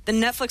said, the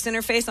Netflix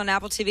interface on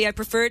Apple TV, I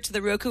prefer it to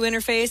the Roku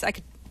interface. I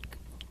could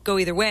go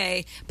either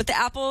way, but the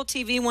Apple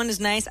TV one is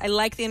nice. I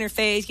like the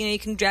interface. You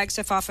can drag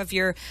stuff off of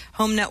your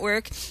home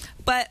network.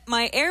 But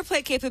my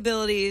AirPlay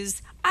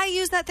capabilities, I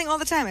use that thing all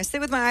the time. I sit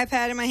with my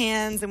iPad in my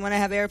hands, and when I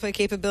have AirPlay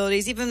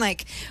capabilities, even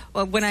like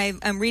when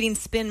I'm reading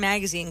Spin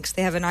magazine, because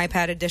they have an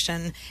iPad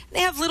edition,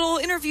 they have little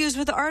interviews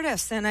with the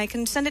artists, and I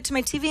can send it to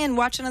my TV and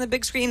watch it on the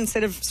big screen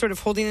instead of sort of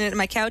holding it on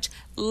my couch.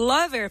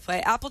 Love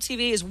AirPlay. Apple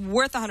TV is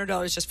worth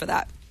 $100 just for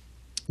that.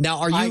 Now,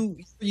 are you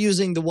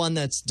using the one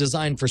that's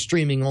designed for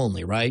streaming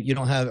only, right? You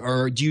don't have,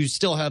 or do you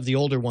still have the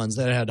older ones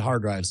that had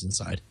hard drives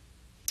inside?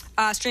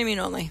 Streaming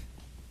only.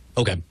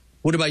 Okay.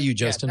 What about you,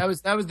 Justin? Yeah,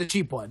 that was the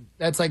cheap one.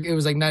 It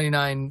was like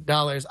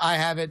 $99. I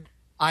have it.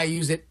 I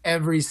use it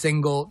every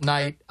single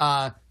night.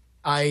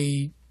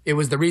 It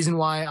was the reason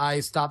why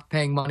I stopped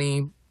paying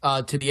money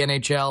to the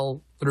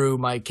NHL through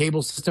my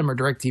cable system or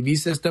DirecTV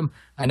system.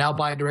 I now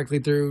buy it directly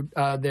through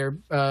their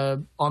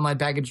online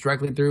package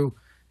directly through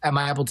at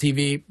my Apple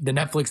TV. The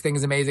Netflix thing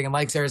is amazing, and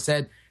like Sarah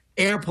said,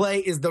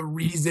 AirPlay is the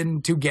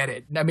reason to get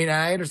it. I mean,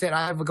 I understand.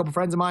 I have a couple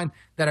friends of mine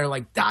that are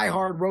like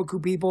diehard Roku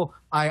people.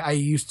 I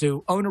used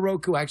to own a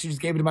Roku. I actually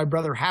just gave it to my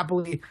brother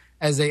happily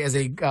as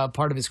a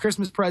part of his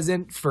Christmas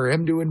present for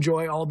him to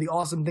enjoy all the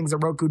awesome things that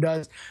Roku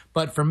does.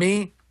 But for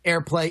me,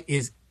 AirPlay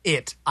is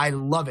it. I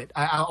love it.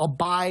 I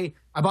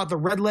bought the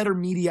Red Letter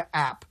Media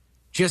app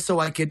just so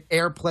I could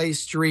AirPlay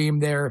stream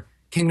their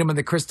Kingdom of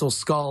the Crystal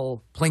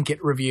Skull Plinkett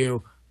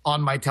review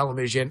on my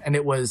television, and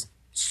it was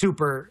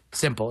super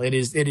simple. It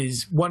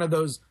is one of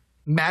those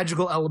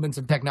magical elements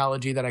of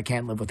technology that I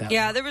can't live without.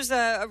 Yeah, there was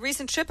a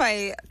recent trip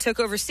I took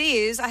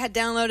overseas. I had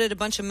downloaded a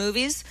bunch of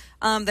movies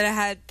that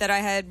I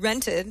had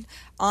rented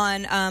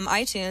on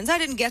iTunes. I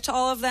didn't get to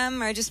all of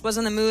them. I just was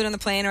in the mood on the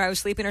plane, or I was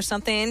sleeping or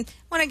something.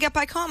 When I get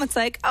back home, it's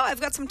like, oh,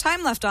 I've got some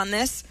time left on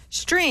this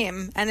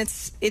stream, and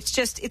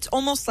it's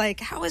almost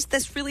like, how is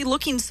this really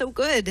looking so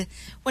good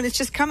when it's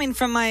just coming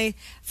from my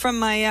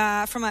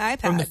iPad,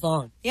 From the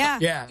phone.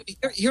 Yeah.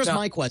 Here's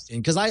my question,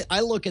 because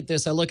I look at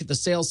this, I look at the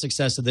sales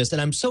success of this,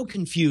 and I'm so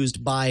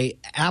confused by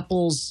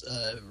Apple's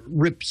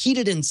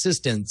repeated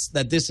insistence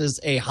that this is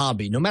a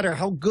hobby. No matter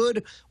how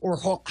good or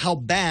how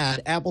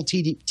bad Apple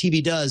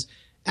TV does,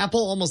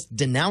 Apple almost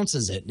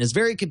denounces it. And it's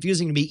very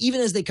confusing to me.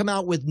 Even as they come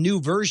out with new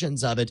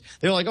versions of it,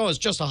 they're like, oh, it's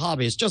just a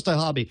hobby. It's just a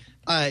hobby.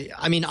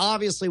 I mean,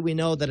 obviously, we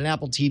know that an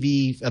Apple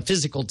TV, a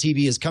physical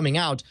TV, is coming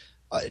out.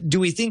 Do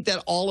we think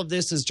that all of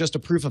this is just a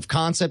proof of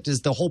concept?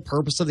 Is the whole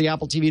purpose of the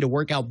Apple TV to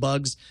work out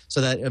bugs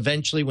so that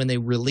eventually when they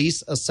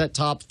release a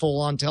set-top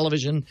full-on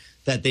television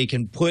that they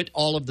can put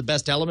all of the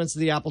best elements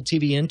of the Apple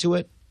TV into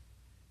it?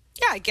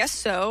 Yeah, I guess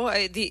so.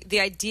 The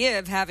idea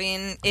of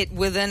having it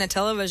within a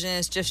television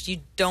is just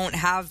you don't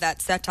have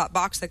that set-top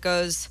box that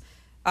goes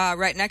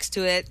right next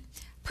to it.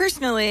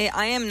 Personally,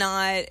 I am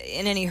not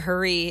in any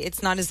hurry.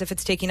 It's not as if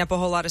it's taking up a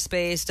whole lot of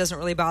space. Doesn't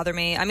really bother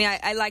me. I mean,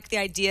 I like the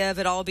idea of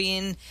it all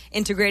being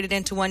integrated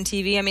into one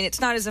TV. I mean, it's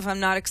not as if I'm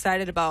not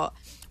excited about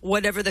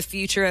whatever the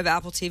future of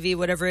Apple TV,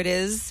 whatever it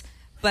is.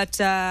 But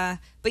yeah,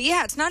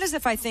 it's not as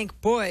if I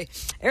think, boy,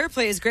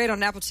 AirPlay is great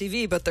on Apple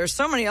TV, but there's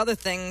so many other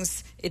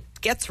things it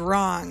gets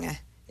wrong.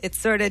 It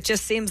sort of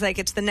just seems like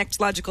it's the next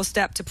logical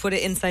step to put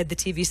it inside the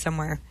TV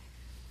somewhere.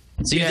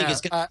 So you think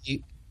it's going to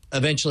be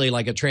eventually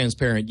like a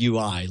transparent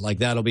UI, like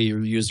that'll be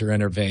your user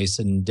interface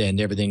and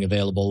everything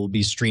available will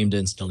be streamed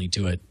instantly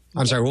to it?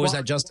 I'm sorry, what was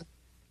that, Justin?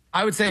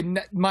 I would say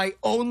my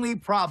only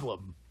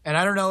problem, and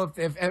I don't know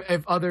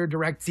if other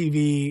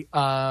DirecTV,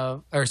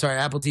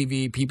 Apple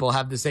TV people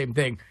have the same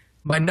thing.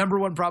 My number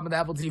one problem with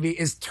Apple TV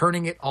is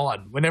turning it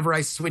on. Whenever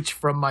I switch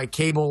from my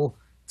cable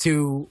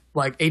to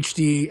like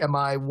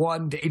HDMI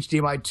 1 to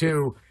HDMI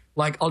 2,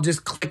 like I'll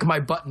just click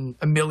my button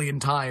a million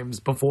times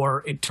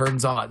before it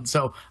turns on.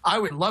 So I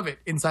would love it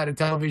inside a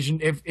television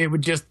if it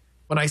would just,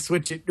 when I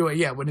switch it to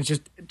it, when it's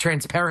just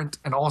transparent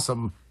and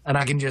awesome and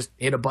I can just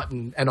hit a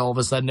button and all of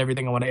a sudden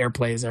everything I want to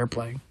AirPlay is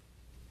AirPlaying.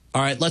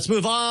 All right, let's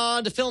move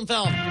on to Film.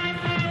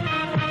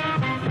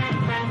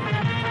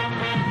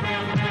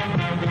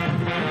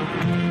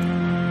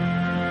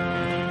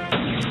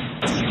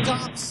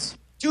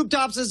 Tube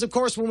tops is, of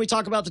course, when we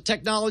talk about the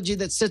technology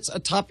that sits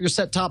atop your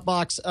set-top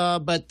box,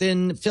 but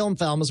then Film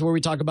is where we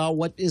talk about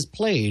what is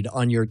played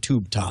on your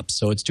tube tops.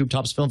 So it's Tube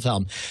Tops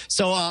Film.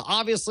 So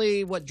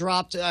obviously what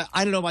dropped,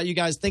 I don't know about you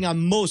guys, the thing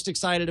I'm most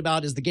excited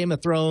about is the Game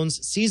of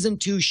Thrones Season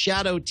 2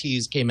 Shadow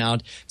Tease came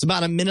out. It's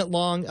about a minute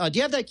long. Do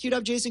you have that queued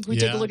up, Jason? Can we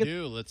take a look at it?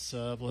 Yeah,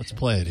 I do. Let's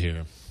play it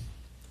here.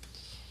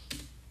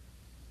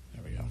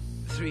 There we go.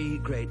 3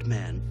 great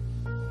men,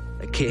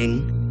 a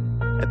king,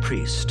 a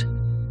priest,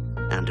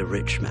 and a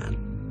rich man.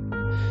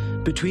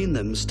 Between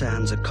them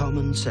stands a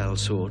common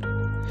sellsword.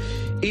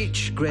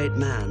 Each great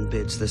man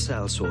bids the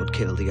sellsword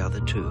kill the other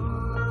 2.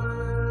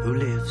 Who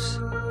lives,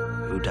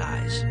 who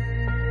dies.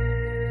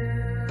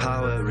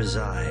 Power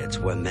resides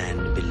where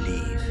men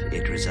believe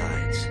it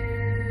resides.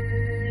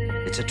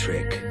 It's a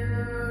trick,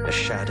 a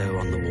shadow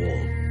on the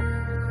wall.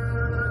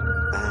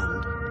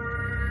 And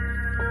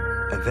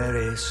a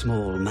very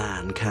small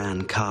man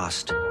can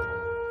cast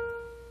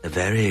a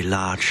very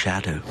large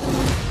shadow.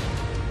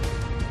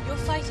 You're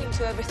fighting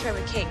to overthrow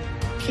a king.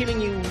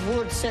 Killing you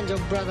would send your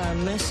brother a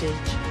message.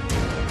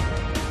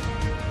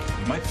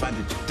 You might find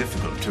it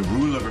difficult to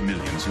rule over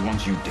millions who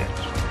want you dead.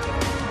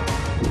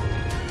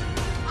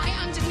 I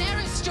am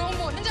Daenerys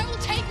Stormborn, and I will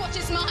take what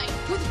is mine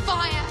with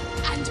fire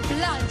and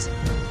blood.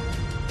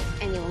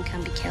 Anyone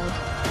can be killed.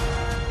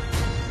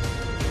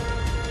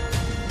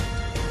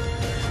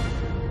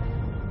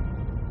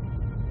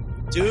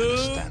 I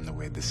understand the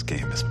way this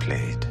game is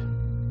played.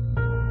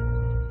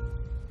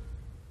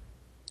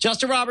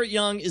 Justin Robert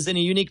Young is in a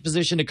unique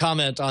position to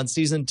comment on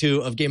Season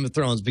 2 of Game of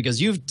Thrones because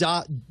you've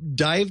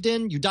dived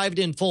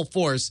in full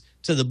force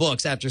to the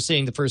books after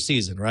seeing the first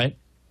season, right?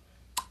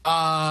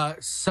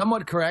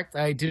 Somewhat correct.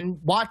 I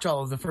didn't watch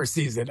all of the first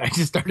season. I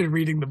just started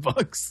reading the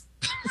books.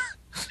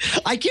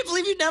 I can't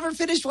believe you never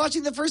finished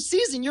watching the first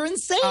season. You're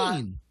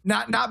insane.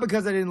 Not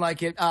because I didn't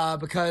like it,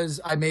 because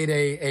I made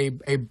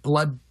a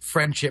blood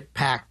friendship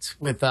pact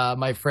with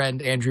my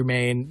friend Andrew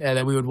Main, and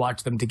that we would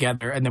watch them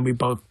together, and then we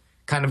both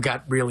kind of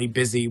got really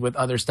busy with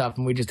other stuff,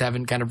 and we just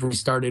haven't kind of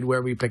restarted where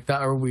we picked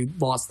up or we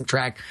lost the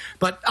track.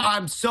 But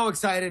I'm so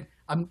excited.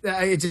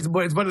 It's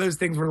one of those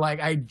things where like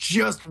I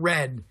just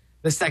read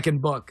the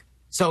second book,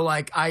 so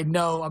like I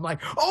know I'm like,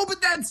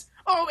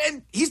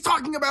 and he's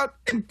talking about,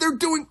 and they're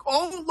doing,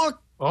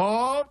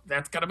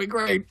 that's gonna be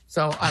great.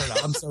 So I don't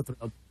know, I'm so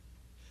thrilled.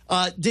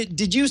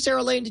 Did you,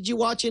 Sarah Lane, did you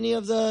watch any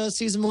of the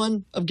season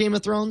 1 of Game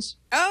of Thrones?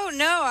 Oh,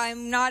 no,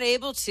 I'm not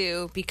able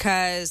to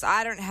because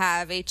I don't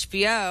have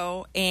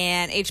HBO,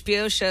 and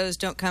HBO shows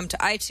don't come to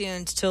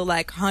iTunes till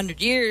like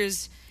 100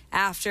 years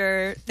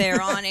after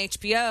they're on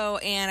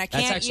HBO, and I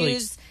can't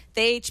use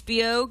the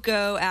HBO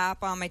Go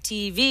app on my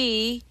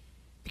TV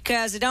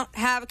because I don't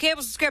have a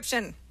cable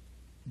subscription.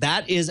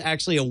 That is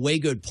actually a way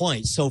good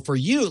point. So for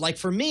you, like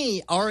for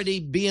me, already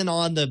being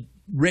on the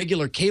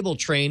regular cable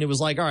train, it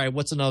was like, all right,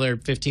 what's another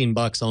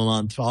 $15 a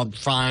month?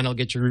 Fine, I'll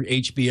get your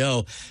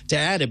HBO to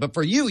add it. But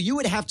for you, you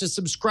would have to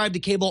subscribe to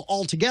cable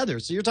altogether.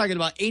 So you're talking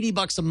about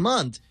 $80 a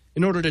month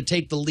in order to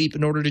take the leap,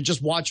 in order to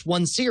just watch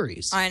one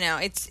series. I know.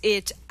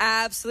 It's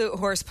absolute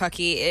horse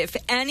pucky. If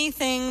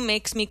anything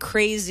makes me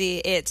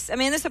crazy, I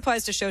mean, this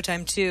applies to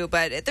Showtime too,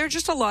 but there are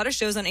just a lot of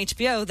shows on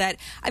HBO that,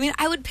 I mean,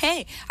 I would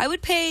pay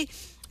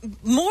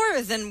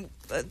more than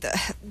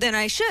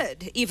I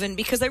should, even,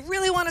 because I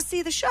really want to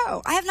see the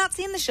show. I have not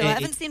seen the show. I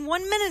haven't seen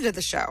 1 minute of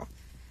the show.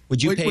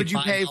 Would you pay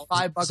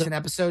 $5 an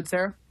episode,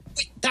 Sarah?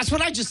 That's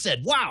what I just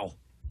said. Wow.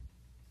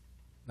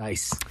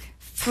 Nice.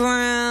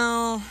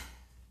 Well,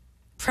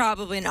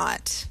 probably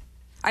not.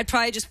 I'd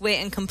probably just wait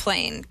and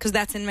complain because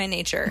that's in my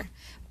nature.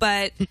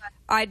 But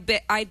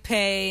I'd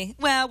pay,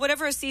 well,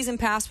 whatever a season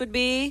pass would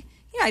be.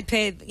 Yeah, I'd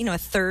pay, a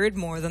third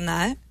more than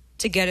that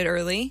to get it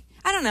early.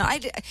 I don't know.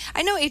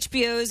 I know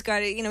HBO's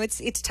got it.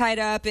 It's tied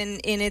up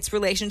in its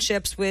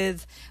relationships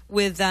with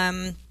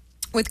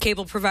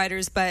cable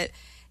providers, but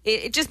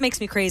it just makes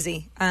me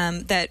crazy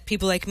that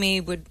people like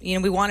me would,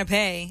 we want to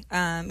pay.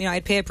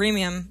 I'd pay a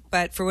premium,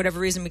 but for whatever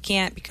reason we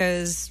can't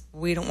because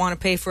we don't want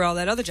to pay for all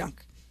that other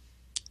junk.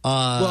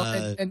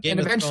 Well, and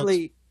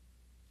eventually,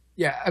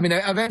 yeah. I mean,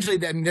 eventually,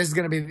 this is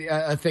going to be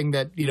a thing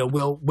that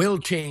will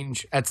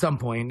change at some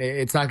point.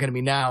 It's not going to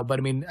be now, but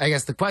I mean, I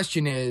guess the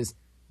question is,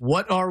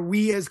 what are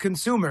we as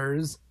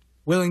consumers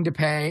willing to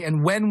pay,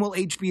 and when will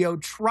HBO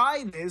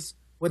try this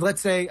with, let's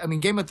say, I mean,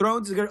 Game of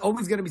Thrones is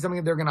always going to be something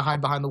that they're going to hide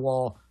behind the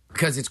wall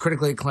because it's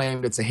critically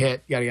acclaimed, it's a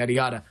hit, yada, yada,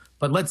 yada.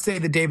 But let's say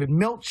the David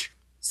Milch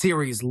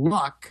series,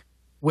 Luck,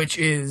 which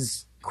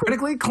is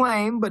critically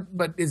acclaimed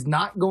but is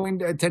not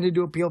intended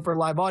to appeal for a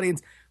live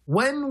audience,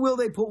 when will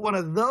they put one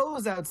of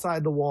those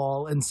outside the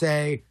wall and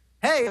say,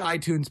 hey,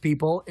 iTunes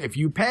people, if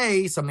you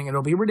pay something,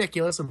 it'll be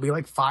ridiculous, it'll be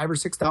like $5 or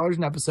 $6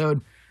 an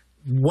episode,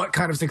 what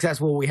kind of success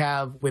will we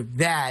have with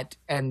that?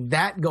 And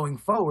that going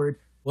forward,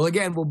 well,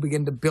 again, we'll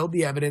begin to build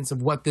the evidence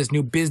of what this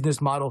new business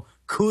model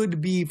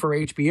could be for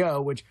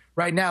HBO, which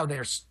right now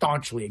they're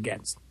staunchly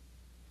against.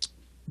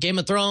 Game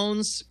of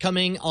Thrones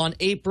coming on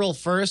April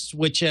 1st,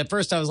 which at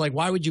first I was like,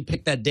 why would you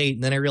pick that date?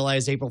 And then I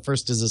realized April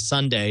 1st is a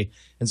Sunday.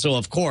 And so,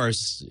 of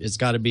course, it's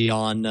got to be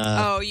on...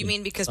 oh, you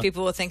mean because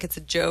people will think it's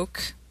a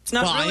joke? It's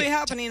not really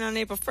happening on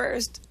April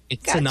 1st.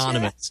 It's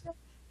synonymous.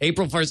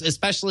 April 1st,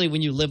 especially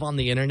when you live on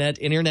the internet,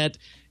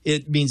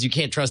 it means you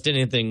can't trust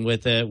anything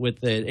with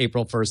the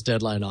April 1st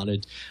deadline on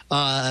it.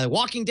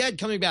 Walking Dead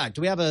coming back.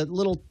 Do we have a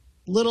little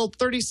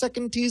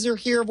 30-second teaser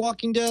here of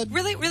Walking Dead?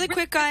 Really, really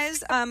quick,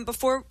 guys.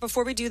 Before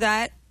we do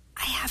that,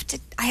 I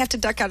have to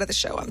duck out of the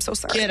show. I'm so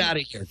sorry. Get out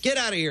of here. Get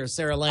out of here,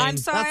 Sarah Lane. I'm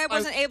sorry I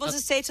wasn't able to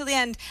stay till the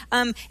end.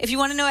 If you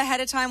want to know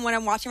ahead of time what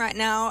I'm watching right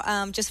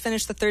now, just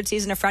finished the 3rd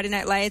season of Friday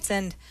Night Lights,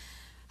 and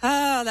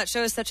that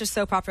show is such a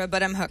soap opera,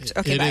 but I'm hooked.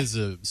 Okay, It is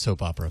a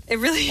soap opera. It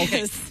really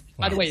is.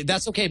 By the way,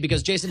 that's okay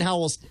because Jason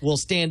Howell will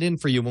stand in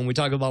for you when we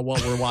talk about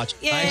what we're watching.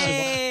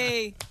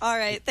 Yay! All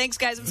right. Thanks,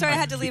 guys. I'm sorry I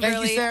had to leave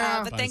early,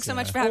 but thanks so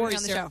much for having me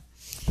on the show.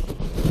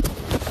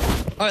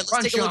 All right,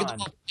 let's take a look at the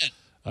Walking Dead.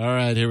 All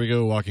right, here we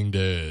go, Walking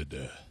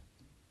Dead.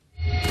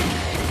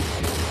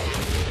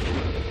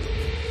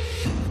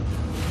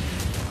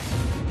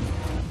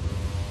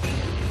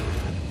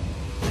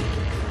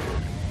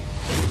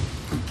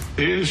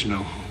 There is no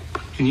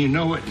hope, and you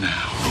know it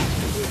now.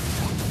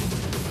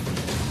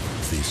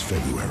 This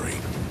February,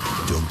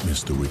 don't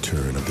miss the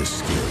return of the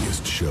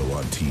scariest show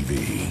on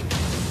TV.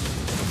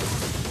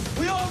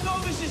 We all know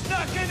this is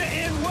not going to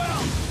end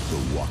well.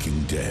 The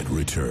Walking Dead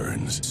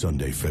returns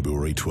Sunday,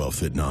 February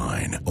 12th at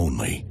 9,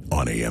 only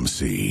on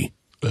AMC.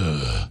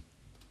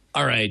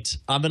 All right,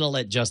 I'm going to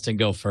let Justin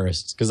go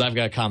first because I've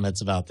got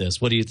comments about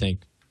this. What do you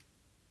think?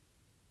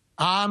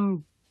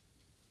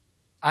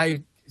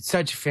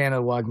 Such a fan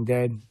of Walking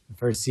Dead, the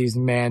first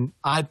season, man.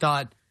 I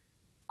thought,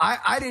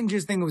 I didn't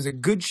just think it was a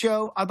good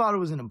show. I thought it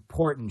was an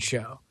important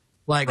show.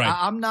 Like, right.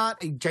 I'm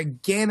not a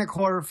gigantic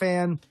horror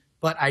fan,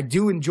 but I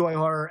do enjoy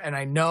horror. And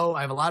I know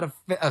I have a lot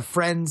of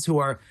friends who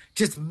are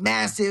just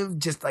massive,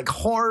 just like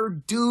horror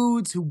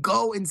dudes who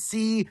go and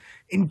see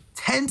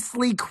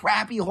intensely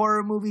crappy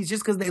horror movies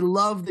just because they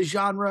love the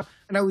genre.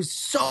 And I was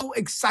so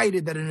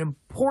excited that an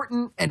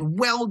important and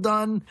well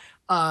done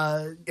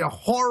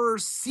horror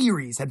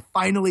series had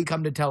finally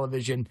come to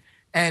television,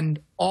 and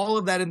all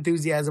of that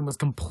enthusiasm was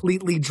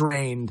completely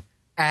drained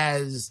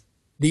as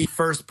the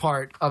first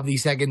part of the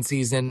second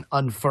season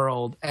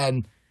unfurled.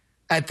 And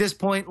at this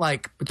point,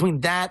 like,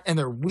 between that and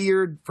their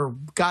weird, for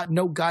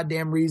no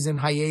goddamn reason,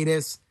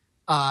 hiatus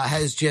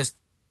has just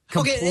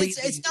Okay,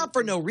 it's not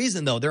for no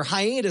reason, though. Their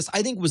hiatus,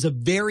 I think, was a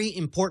very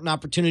important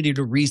opportunity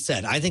to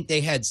reset. I think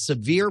they had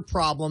severe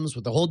problems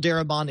with the whole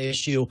Darabont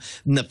issue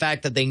and the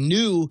fact that they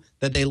knew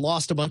that they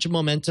lost a bunch of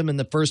momentum in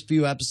the first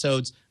few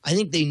episodes. I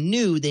think they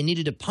knew they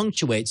needed to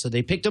punctuate, so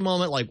they picked a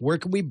moment like, where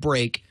can we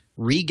break,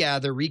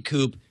 regather,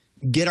 recoup,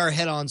 get our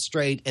head on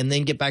straight, and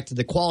then get back to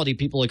the quality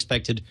people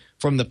expected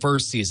from the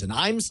first season.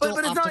 I'm still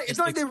But it's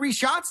not like they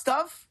reshot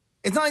stuff.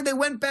 It's not like they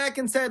went back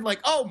and said, like,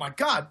 oh, my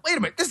God, wait a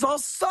minute, this all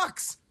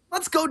sucks.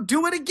 Let's go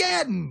do it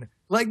again.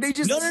 Like, they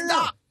just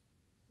no.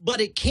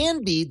 But it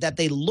can be that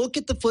they look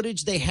at the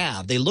footage they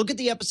have. They look at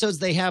the episodes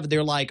they have. And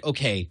they're like,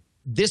 okay,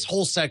 this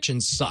whole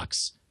section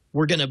sucks.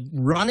 We're going to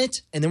run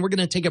it, and then we're going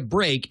to take a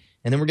break,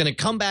 and then we're going to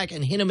come back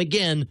and hit them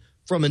again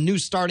from a new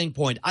starting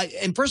point.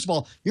 And first of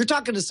all, you're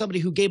talking to somebody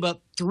who gave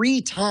up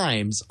 3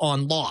 times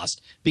on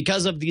Lost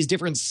because of these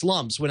different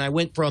slumps when I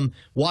went from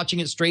watching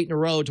it straight in a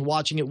row to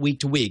watching it week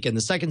to week. And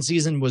the second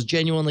season was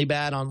genuinely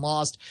bad on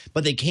Lost,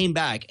 but they came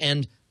back.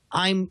 And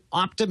I'm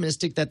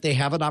optimistic that they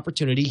have an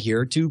opportunity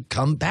here to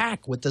come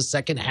back with the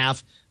second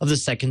half of the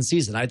second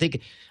season. I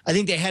think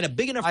they had a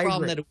big enough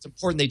problem that it was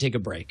important they take a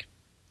break.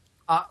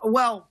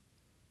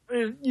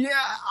 Yeah,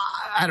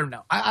 I don't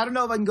know. I don't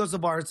know if I can go so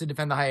far as to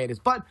defend the hiatus,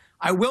 but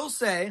I will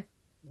say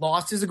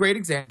Lost is a great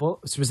example.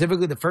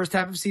 Specifically, the first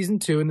half of season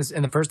 2 and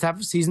the first half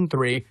of season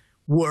 3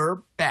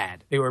 were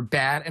bad. They were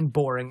bad and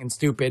boring and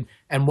stupid.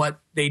 And what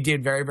they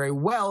did very, very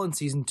well in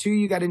season 2,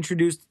 you got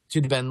introduced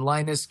to the Ben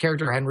Linus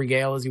character, Henry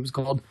Gale, as he was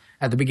called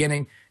at the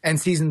beginning. And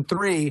season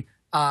 3,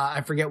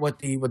 I forget what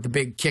the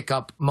big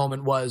kick-up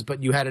moment was,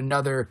 but you had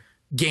another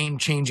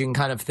game-changing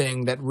kind of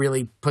thing that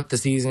really put the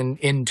season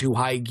into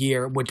high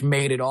gear, which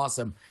made it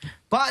awesome.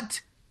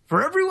 But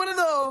for every one of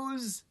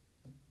those,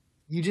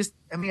 I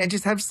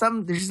just have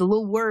some, there's just a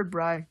little word,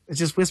 Bri. It's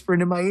just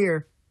whispering in my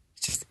ear.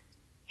 It's just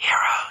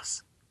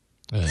heroes.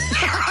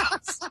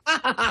 Heroes.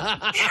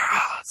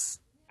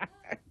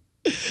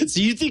 So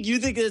you think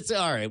it's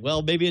all right?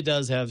 Well, maybe it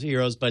does have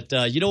heroes, but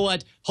you know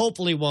what?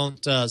 Hopefully,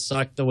 won't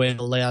suck the way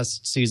the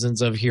last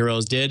seasons of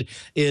Heroes did.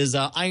 Is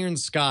Iron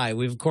Sky?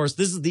 Of course,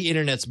 this is the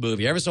internet's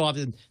movie. Every so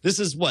often, this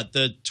is what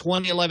the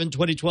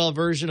 2011-2012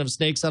 version of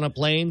Snakes on a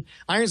Plane.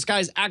 Iron Sky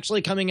is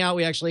actually coming out.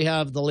 We actually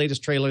have the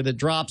latest trailer that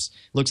drops.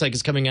 Looks like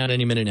it's coming out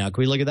any minute now.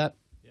 Can we look at that?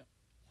 Yeah.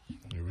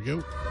 Here we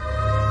go.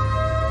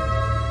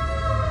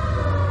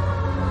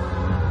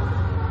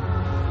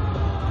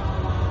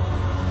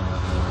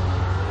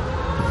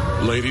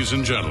 Ladies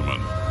and gentlemen,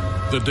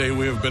 the day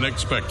we have been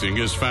expecting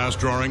is fast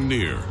drawing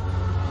near.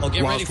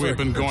 Whilst we've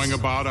been going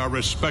about our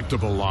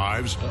respectable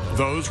lives,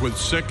 those with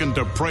sick and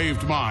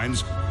depraved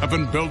minds have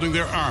been building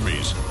their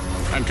armies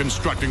and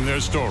constructing their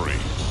story.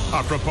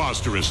 A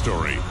preposterous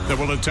story that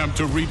will attempt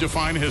to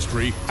redefine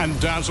history and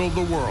dazzle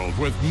the world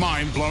with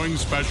mind-blowing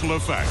special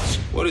effects.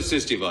 What is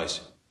this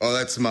device? Oh,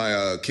 that's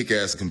my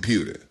kick-ass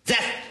computer.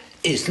 That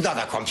is not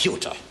a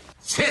computer.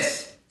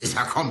 This is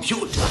a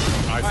computer.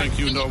 I think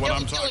you know what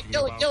I'm talking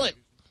about. Kill it.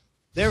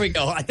 There we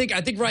go. I think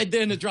right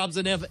then it drops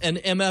an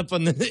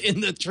MF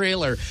in the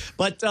trailer.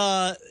 But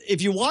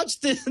if you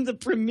watch the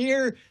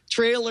premiere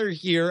trailer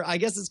here, I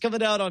guess it's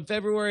coming out on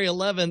February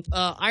 11th.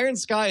 Iron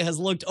Sky has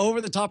looked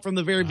over the top from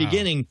the very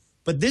beginning.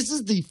 But this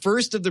is the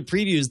first of the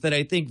previews that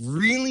I think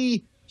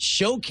really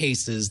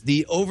showcases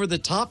the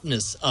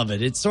over-the-topness of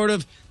it. It's sort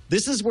of,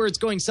 this is where it's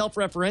going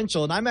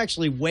self-referential, and I'm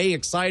actually way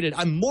excited.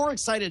 I'm more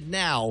excited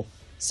now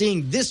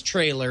seeing this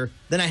trailer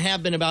than I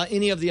have been about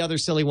any of the other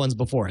silly ones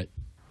before it.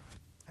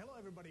 Hello,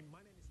 everybody. My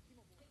name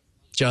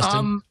is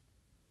Justin.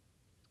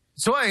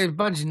 So a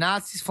bunch of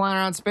Nazis flying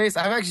around space.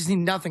 I've actually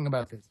seen nothing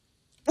about this.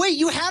 Wait,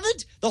 you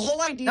haven't? The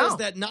whole idea is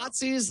that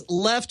Nazis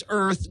left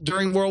Earth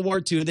during World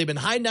War II. They've been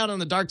hiding out on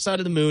the dark side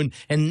of the moon.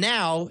 And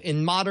now,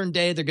 in modern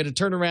day, they're going to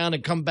turn around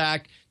and come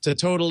back to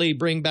totally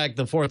bring back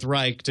the Fourth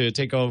Reich to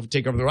take over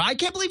the world. I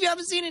can't believe you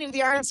haven't seen any of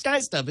the Iron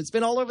Sky stuff. It's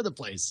been all over the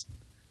place.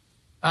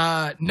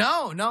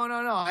 No,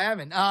 I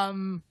haven't.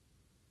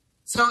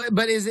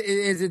 But is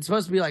it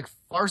supposed to be like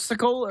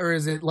farcical, or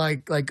is it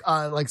like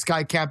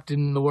Sky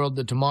Captain: The World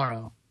of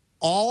Tomorrow?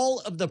 All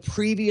of the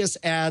previous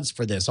ads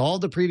for this, all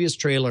the previous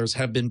trailers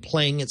have been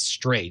playing it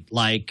straight,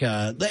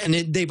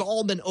 they've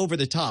all been over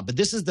the top. But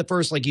this is the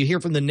first, like you hear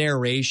from the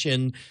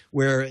narration,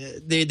 where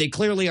they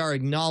clearly are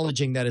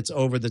acknowledging that it's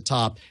over the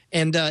top,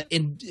 and they're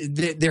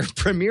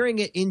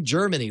premiering it in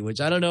Germany, which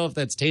I don't know if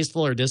that's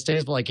tasteful or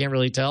distasteful. I can't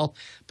really tell,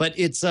 but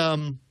it's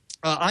I'm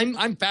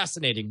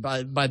fascinated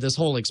by this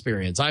whole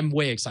experience. I'm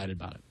way excited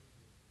about it.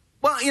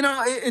 Well, you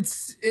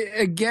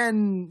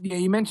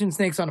mentioned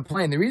Snakes on a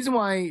Plane. The reason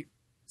why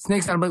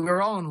Snakes on a Plane, we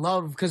were all in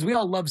love because we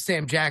all love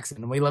Sam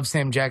Jackson, and we love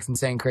Sam Jackson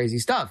saying crazy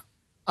stuff.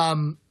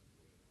 The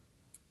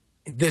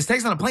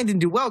Snakes on a Plane didn't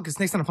do well because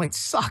Snakes on a Plane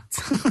sucked.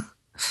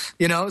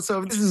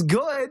 So if this is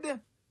good,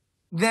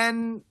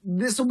 then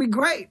this will be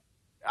great.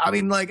 I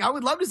mean, I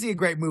would love to see a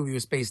great movie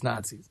with space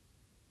Nazis.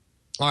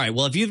 All right.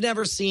 Well, if you've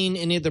never seen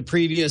any of the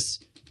previous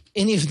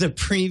any of the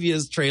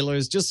previous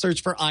trailers, just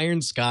search for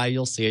Iron Sky.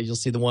 You'll see it. You'll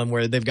see the one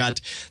where they've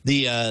got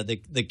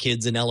the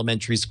kids in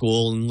elementary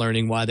school and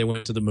learning why they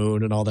went to the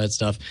moon and all that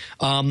stuff.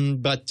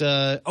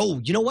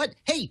 You know what?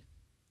 Hey,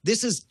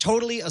 this is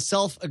totally a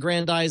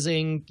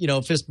self-aggrandizing,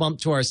 fist bump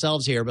to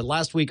ourselves here. But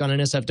last week on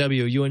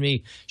NSFW, you and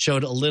me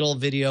showed a little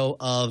video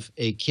of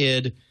a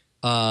kid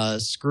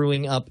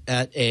screwing up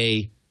at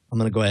I'm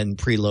going to go ahead and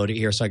preload it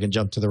here so I can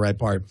jump to the right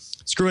part.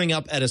 Screwing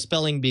up at a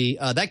spelling bee.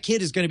 That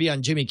kid is going to be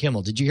on Jimmy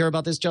Kimmel. Did you hear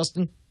about this,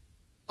 Justin?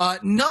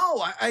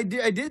 No, I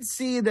did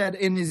see that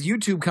in his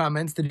YouTube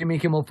comments, the Jimmy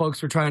Kimmel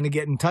folks were trying to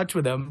get in touch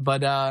with him.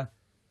 But, I'll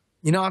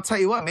tell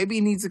you what, maybe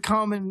he needs to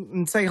come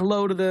and say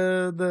hello to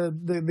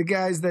the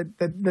guys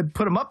that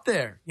put him up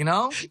there, and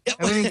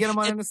then get him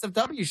on an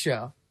NSFW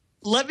show.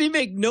 Let me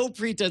make no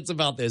pretense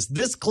about this.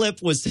 This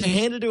clip was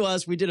handed to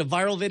us. We did a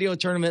viral video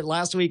tournament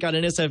last week on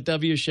an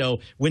NSFW show.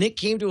 When it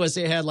came to us,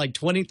 it had like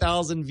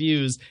 20,000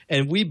 views,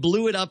 and we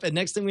blew it up. And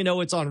next thing we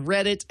know, it's on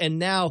Reddit, and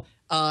now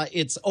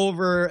it's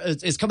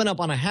coming up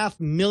on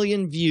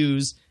 500,000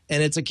 views.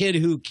 And it's a kid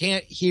who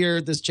can't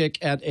hear this chick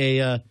at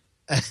a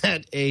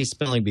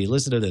spelling bee.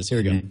 Listen to this. Here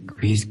we go.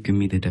 Please give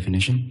me the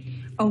definition.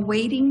 A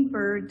wading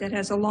bird that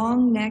has a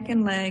long neck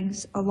and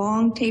legs, a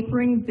long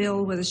tapering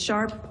bill with a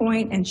sharp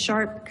point and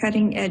sharp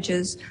cutting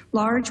edges,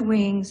 large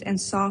wings,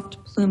 and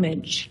soft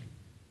plumage.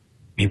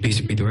 May you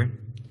please repeat the word?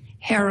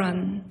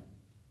 Heron.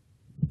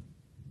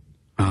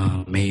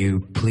 May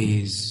you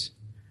please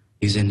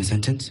use it in a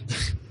sentence?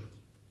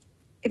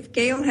 If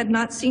Gail had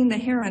not seen the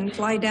heron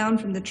fly down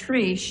from the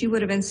tree, she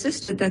would have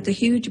insisted that the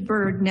huge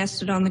bird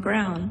nested on the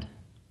ground.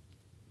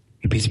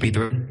 May you please repeat the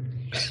word?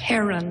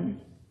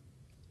 Heron.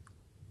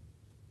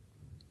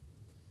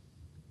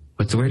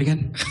 What's the word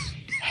again?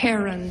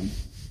 Heron.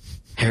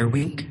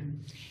 Hairwink?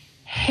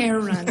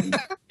 Heron.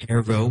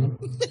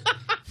 Hairrow?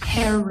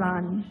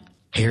 Heron.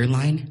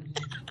 Hairline?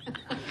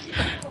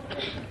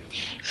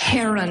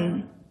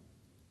 Heron.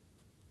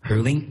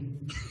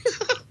 Hurling?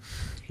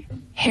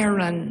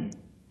 Heron.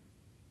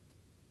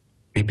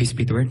 May you please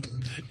repeat the word?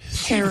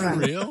 Heron.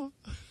 Real?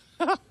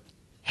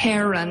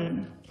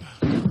 Heron.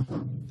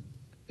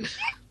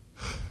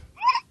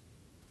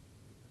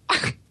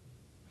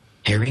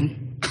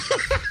 Herring?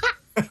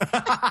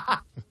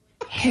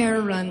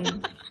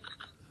 Heron.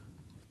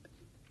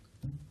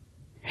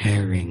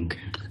 Herring.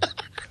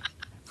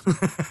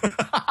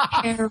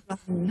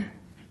 Heron.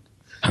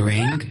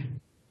 Harangue?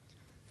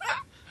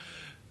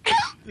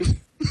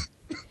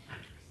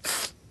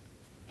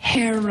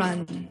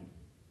 Heron.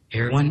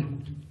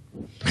 Heroin?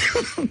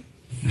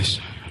 Yes.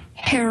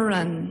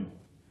 Heron.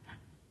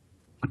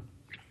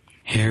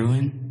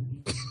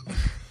 Heroin?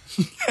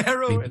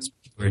 Heroin.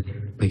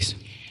 Word, please.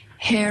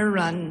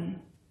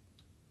 Heron.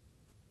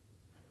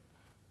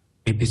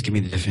 May you please give me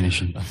the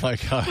definition? Oh, my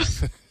God.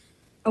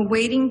 A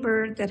wading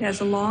bird that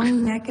has a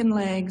long neck and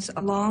legs,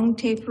 a long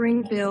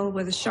tapering bill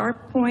with a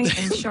sharp point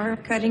and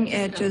sharp cutting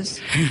edges.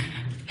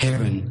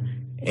 Heron.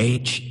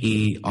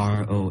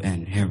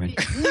 Heron. Heron.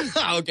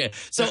 Okay.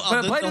 So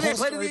play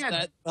the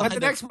end. What's the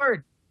next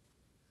word?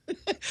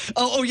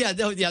 Yeah.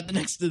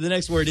 The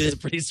next word is a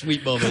pretty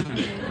sweet moment.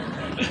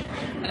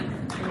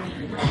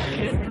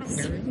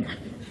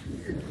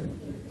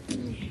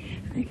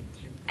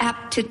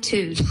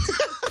 Aptitude.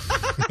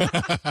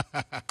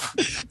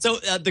 So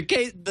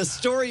the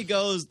story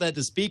goes that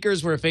the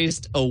speakers were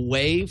faced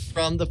away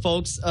from the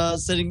folks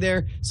sitting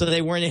there, so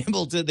they weren't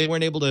able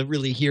to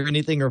really hear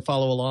anything or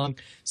follow along.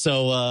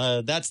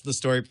 So that's the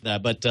story for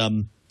that. But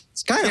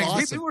it's kind of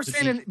awesome.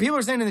 People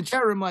are saying in the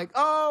chat room like,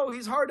 "Oh,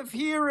 he's hard of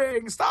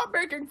hearing. Stop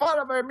making fun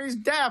of him. He's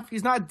deaf.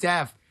 He's not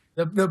deaf."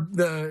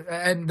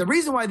 And the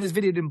reason why this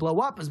video didn't blow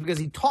up is because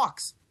he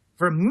talks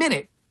for a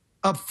minute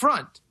up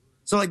front.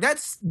 So like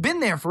that's been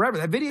there forever.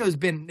 That video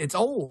it's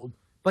old,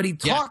 but he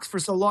talks for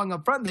so long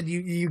up front that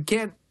you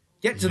can't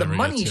get to the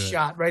money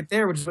shot right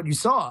there, which is what you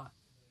saw.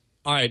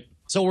 All right.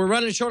 So we're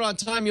running short on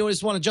time. You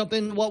just want to jump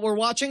in what we're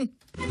watching?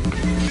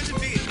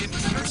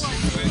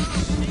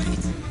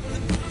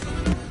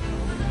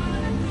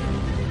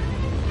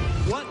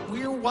 What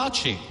we're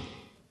watching.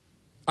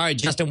 All right,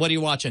 Justin, what are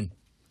you watching?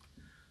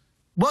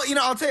 Well,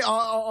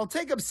 I'll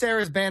take up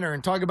Sarah's banner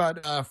and talk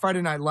about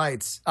Friday Night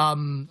Lights.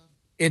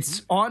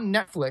 It's on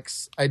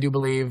Netflix, I do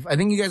believe. I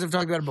think you guys have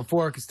talked about it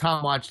before because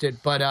Tom watched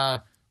it. But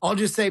I'll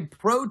just say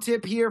pro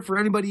tip here for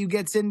anybody who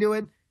gets into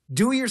it.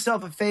 Do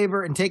yourself a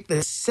favor and take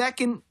the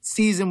second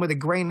season with a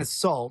grain of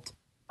salt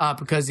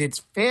because it's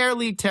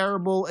fairly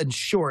terrible and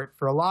short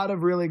for a lot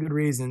of really good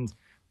reasons.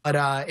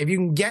 But if you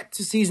can get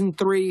to seasons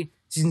 3,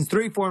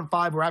 4, and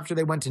 5, where after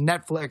they went to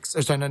Netflix,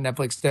 or sorry, not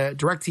Netflix, to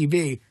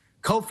DirecTV,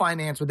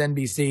 co-financed with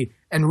NBC,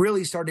 and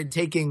really started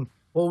taking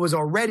what was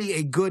already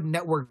a good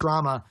network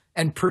drama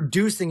and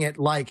producing it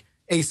like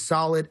a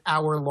solid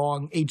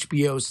hour-long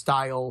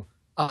HBO-style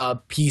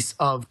piece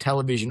of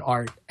television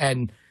art.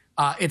 And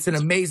it's an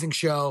amazing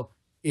show.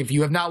 If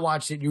you have not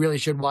watched it, you really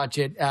should watch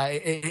it.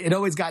 It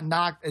always got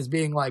knocked as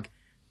being like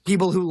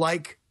people who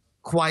like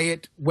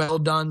quiet,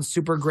 well-done,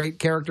 super great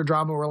character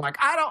drama were like,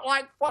 I don't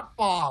like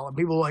football. And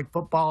people who like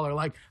football are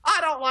like, I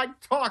don't like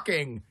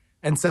talking.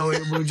 And so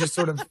we just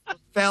sort of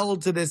fell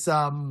to this,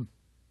 a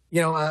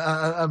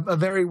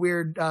very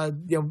weird,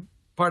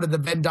 part of the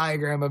Venn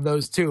diagram of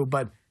those two.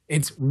 But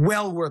it's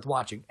well worth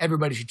watching.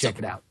 Everybody should check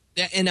it out.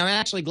 And I'm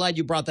actually glad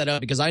you brought that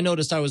up because I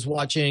noticed I was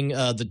watching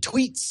the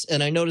tweets,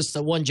 and I noticed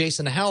that one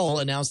Jason Howell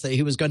announced that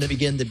he was going to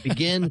begin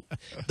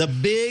the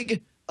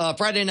big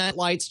Friday Night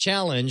Lights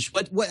challenge.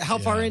 How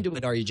far into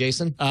it are you,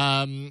 Jason?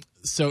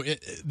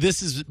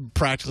 This is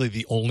practically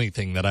the only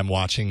thing that I'm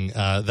watching,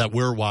 that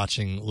we're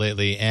watching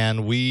lately,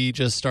 and we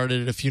just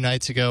started it a few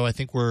nights ago. I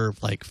think we're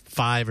like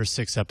 5 or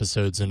 6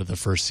 episodes into the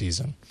first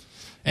season.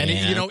 And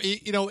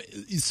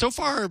so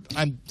far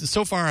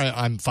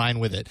I'm fine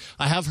with it.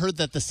 I have heard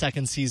that the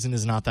second season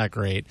is not that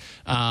great,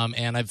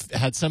 and I've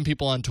had some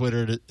people on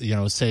Twitter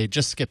to say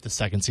just skip the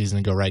second season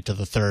and go right to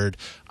the third.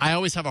 I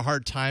always have a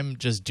hard time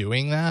just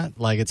doing that.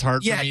 Like it's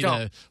hard for me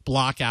to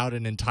block out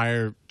an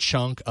entire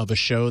chunk of a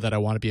show that I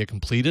want to be a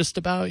completist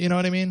about. You know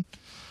what I mean?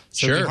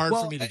 So sure. It'd be hard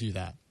for me to do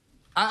that.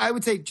 I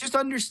would say just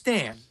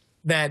understand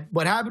that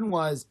what happened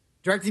was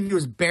DirecTV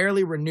was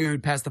barely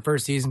renewed past the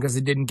first season because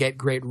it didn't get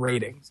great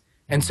ratings.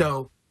 And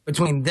so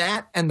between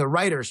that and the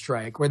writer's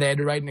strike, where they had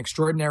to write an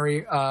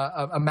extraordinary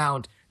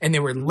amount, and they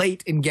were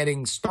late in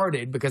getting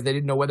started because they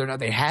didn't know whether or not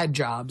they had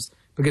jobs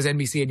because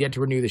NBC had yet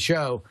to renew the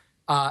show,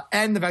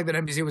 and the fact that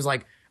NBC was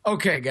like,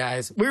 okay,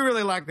 guys, we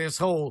really like this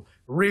whole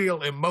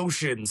real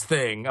emotions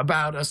thing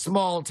about a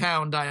small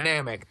town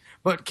dynamic,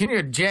 but can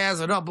you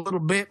jazz it up a little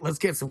bit? Let's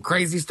get some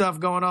crazy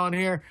stuff going on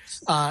here.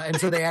 And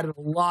so they added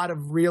a lot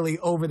of really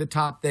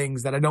over-the-top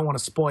things that I don't want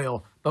to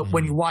spoil, but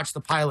when you watch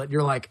the pilot,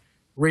 you're like,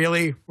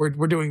 really?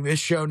 We're doing this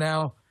show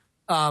now?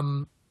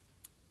 Don't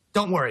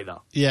worry,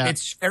 though. Yeah.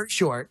 It's very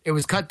short. It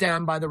was cut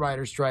down by the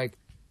writer's strike.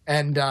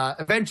 And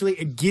eventually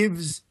it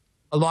gives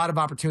a lot of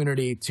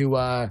opportunity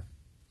to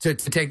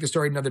take the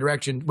story in another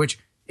direction, which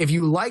if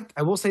you liked,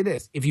 I will say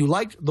this, if you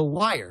liked The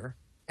Wire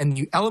and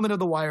the element of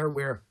The Wire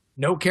where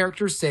no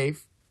character is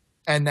safe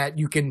and that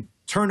you can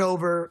turn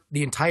over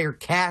the entire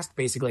cast,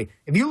 basically.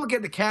 If you look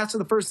at the cast of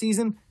the first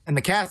season and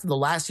the cast of the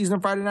last season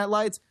of Friday Night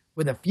Lights,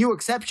 with a few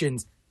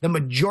exceptions, the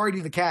majority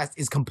of the cast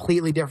is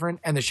completely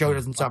different, and the show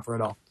doesn't suffer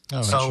at all.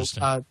 Oh, so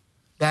interesting.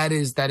 that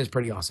is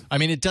pretty awesome. I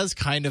mean, it does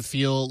kind of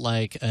feel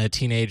like a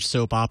teenage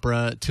soap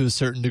opera to a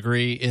certain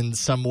degree in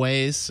some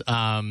ways.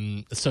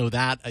 So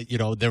that,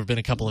 there have been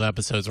a couple of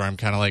episodes where I'm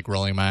kind of like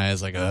rolling my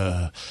eyes like,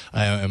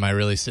 am I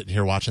really sitting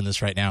here watching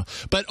this right now?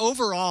 But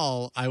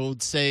overall, I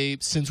would say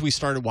since we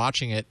started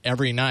watching it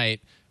every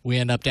night, we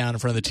end up down in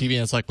front of the TV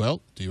and it's like,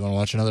 well, do you want to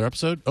watch another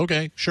episode?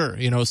 Okay, sure.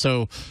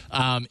 So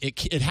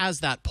it has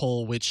that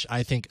pull, which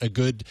I think a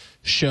good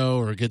show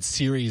or a good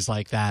series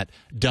like that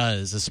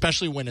does,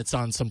 especially when it's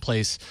on some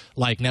place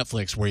like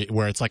Netflix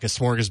where it's like a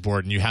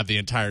smorgasbord and you have the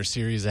entire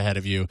series ahead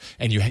of you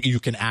and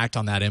you can act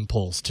on that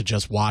impulse to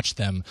just watch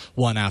them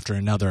one after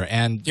another.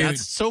 And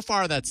so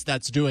far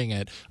that's doing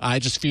it. I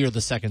just fear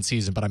the second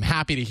season, but I'm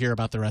happy to hear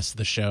about the rest of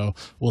the show.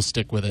 We'll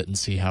stick with it and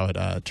see how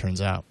it turns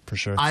out for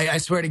sure. I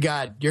swear to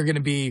God, you're going to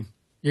be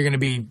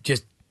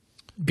just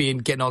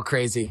getting all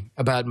crazy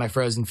about my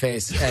frozen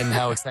face and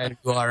how excited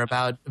you are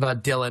about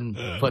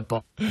Dylan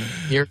football.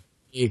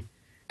 And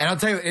I'll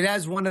tell you, it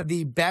has one of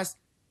the best.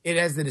 It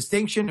has the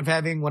distinction of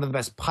having one of the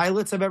best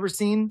pilots I've ever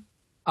seen,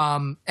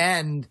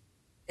 and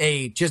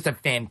just a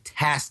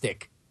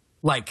fantastic,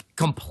 like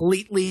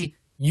completely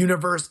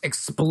universe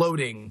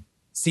exploding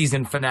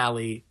season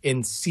finale.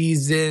 The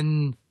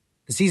season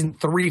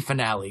 3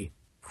 finale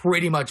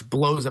pretty much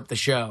blows up the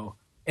show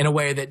in a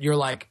way that you're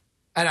like.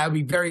 And I'd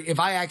be if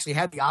I actually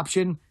had the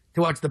option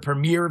to watch the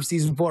premiere of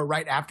season 4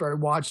 right after I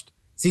watched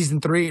season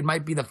 3, it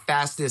might be the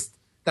fastest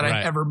that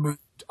I've ever moved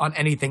on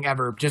anything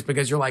ever, just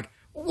because you're like,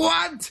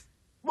 what?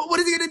 What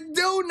is he going to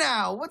do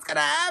now? What's going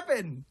to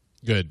happen?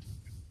 Good.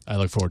 I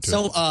look forward to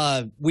it.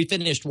 So we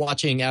finished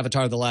watching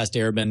Avatar: The Last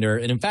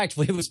Airbender. And in fact,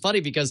 it was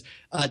funny because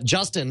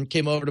Justin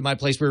came over to my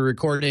place. We were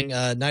recording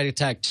Night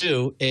Attack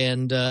 2.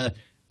 And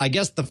I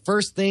guess the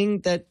first thing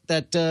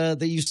that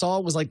you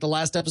saw was like the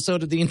last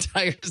episode of the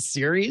entire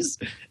series.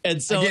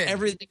 And so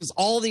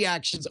all the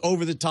action's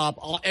over the top.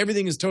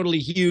 Everything is totally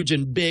huge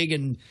and big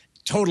and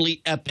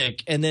totally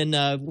epic. And then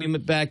we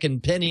went back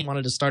and Penny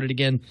wanted to start it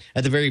again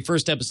at the very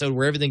first episode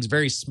where everything's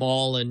very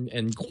small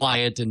and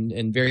quiet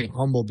and very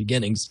humble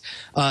beginnings.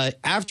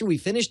 After we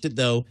finished it,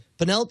 though,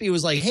 Penelope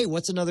was like, hey,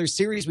 what's another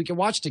series we can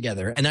watch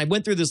together? And I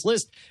went through this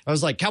list. I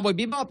was like, Cowboy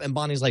Bebop. And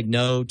Bonnie's like,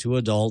 no, too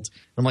adult.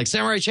 I'm like,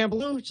 Samurai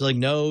Champloo? She's like,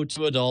 no,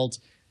 too adult.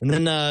 And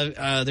then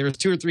there were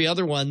 2 or 3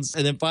 other ones.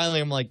 And then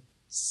finally I'm like,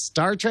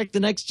 Star Trek: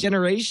 The Next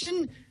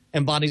Generation?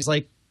 And Bonnie's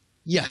like,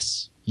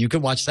 yes. You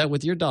can watch that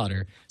with your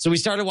daughter. So we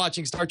started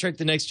watching Star Trek: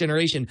 The Next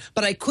Generation,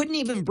 but I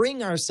couldn't bring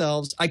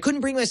myself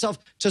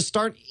to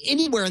start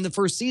anywhere in the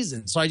first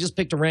season. So I just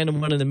picked a random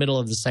one in the middle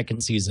of the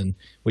second season,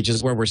 which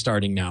is where we're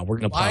starting now. We're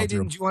going to Why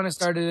didn't you want to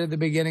start it at the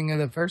beginning of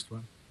the first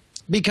one?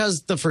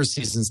 Because the first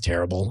season's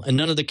terrible and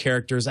none of the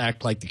characters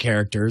act like the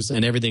characters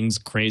and everything's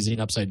crazy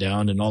and upside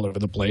down and all over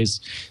the place.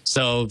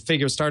 So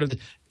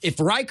if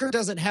Riker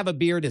doesn't have a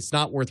beard, it's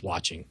not worth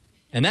watching.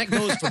 And that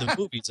goes for the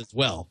movies as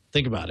well.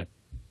 Think about it.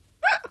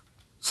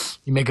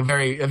 You make a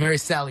very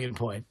salient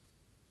point.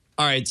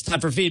 All right, it's time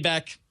for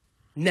feedback.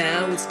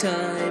 Now it's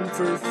time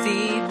for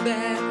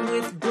feedback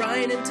with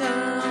Brian and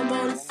Tom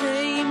on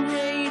Frame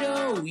Rate.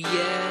 Oh,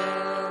 yeah.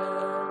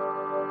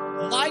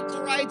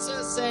 Michael writes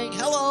us saying,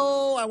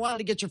 hello, I wanted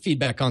to get your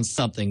feedback on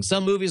something.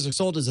 Some movies are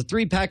sold as a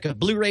 3-pack of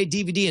Blu-ray,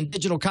 DVD, and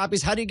digital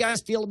copies. How do you guys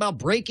feel about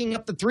breaking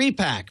up the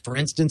 3-pack? For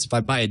instance, if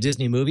I buy a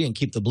Disney movie and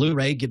keep the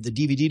Blu-ray, give the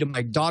DVD to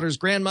my daughter's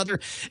grandmother,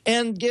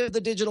 and give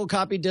the digital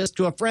copy disc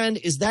to a friend,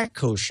 is that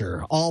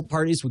kosher? All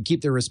parties would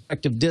keep their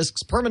respective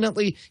discs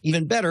permanently.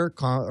 Even better,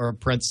 or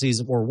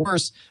parentheses, or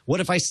worse, what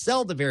if I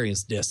sell the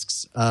various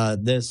discs?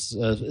 This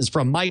is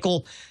from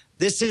Michael.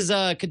 This is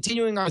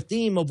continuing our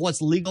theme of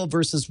what's legal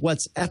versus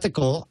what's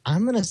ethical.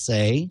 I'm going to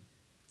say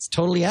it's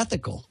totally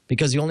ethical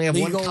because you only have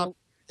one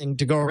thing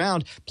to go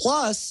around.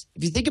 Plus,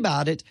 if you think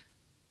about it,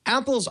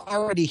 Apple's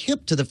already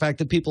hip to the fact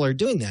that people are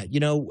doing that.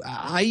 You know,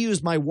 I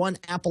use my one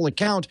Apple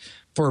account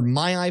for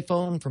my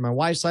iPhone, for my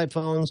wife's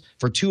iPhones,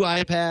 for 2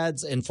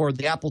 iPads, and for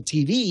the Apple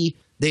TV.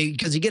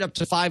 Because you get up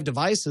to 5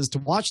 devices to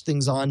watch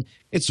things on,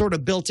 it's sort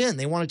of built in.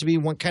 They want it to be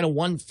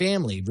one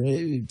family.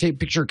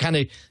 Picture kind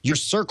of your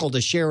circle to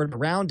share it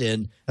around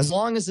in. As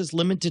long as it's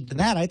limited to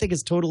that, I think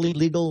it's totally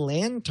legal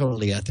and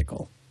totally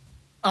ethical.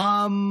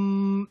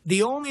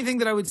 The only thing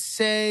that I would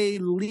say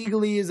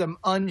legally is I'm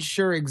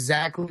unsure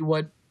exactly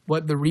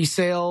what the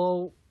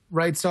resale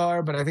rights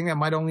are, but I think that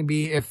might only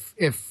be if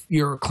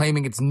you're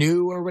claiming it's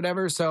new or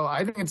whatever. So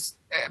I think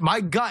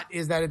my gut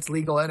is that it's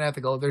legal and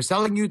ethical. If they're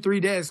selling you 3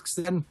 discs,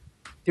 then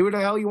do what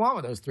the hell you want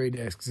with those 3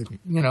 discs.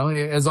 You know,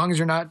 as long as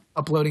you're not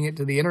uploading it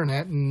to the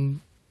internet and,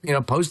 you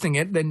know, posting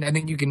it, then I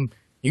think you can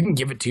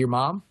give it to your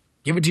mom.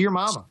 Give it to your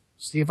mama.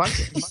 See if I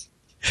can.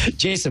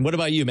 Jason, what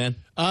about you, man?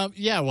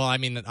 Yeah, well, I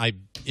mean,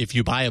 if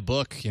you buy a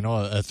book, you know,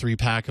 a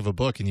 3-pack of a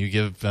book, and you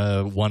give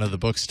one of the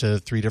books to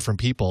 3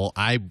 different people,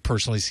 I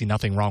personally see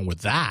nothing wrong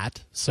with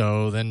that.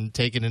 So then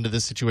take it into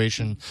this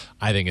situation.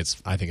 I think it's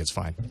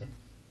fine,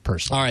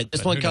 personally. All right,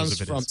 this one comes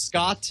from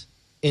Scott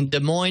in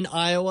Des Moines,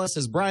 Iowa.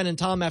 Says, Brian and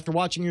Tom, after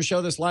watching your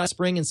show this last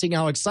spring and seeing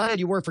how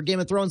excited you were for Game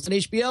of Thrones and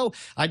HBO,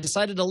 I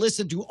decided to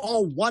listen to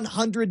all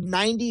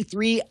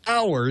 193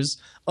 hours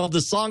of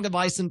the Song of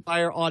Ice and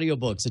Fire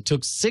audiobooks. It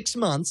took 6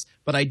 months,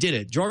 but I did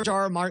it. George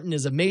R. R. Martin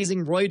is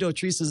amazing. Roy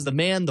Dotrice is the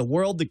man. The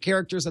world, the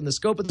characters, and the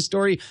scope of the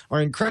story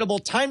are incredible.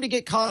 Time to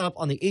get caught up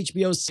on the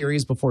HBO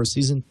series before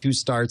season 2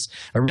 starts.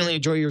 I really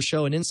enjoy your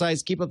show and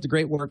insights. Keep up the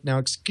great work. Now,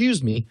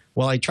 excuse me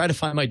while I try to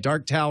find my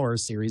Dark Tower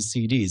series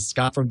CDs.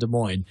 Scott from Des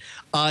Moines.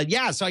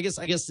 So I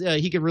guess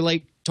he could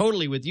relate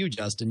totally with you,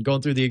 Justin,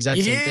 going through the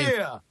exact same thing.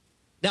 Yeah.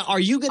 Now,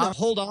 are you going to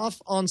hold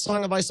off on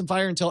Song of Ice and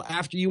Fire until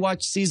after you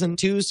watch season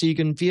 2 so you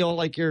can feel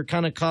like you're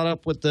kind of caught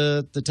up with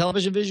the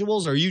television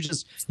visuals, or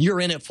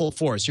you're in it full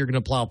force? You're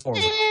going to plow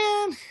forward?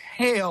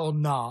 Hell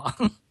no.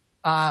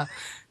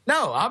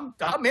 No,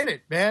 I'm in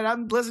it, man.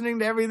 I'm listening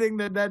to everything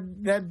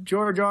that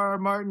George R. R.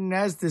 Martin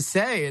has to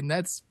say, and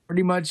that's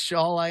pretty much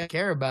all I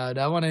care about.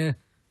 I want to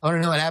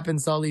know what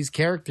happens to all these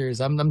characters.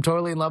 I'm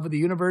totally in love with the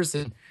universe,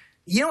 and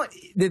you know what?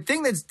 The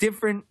thing that's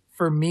different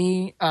for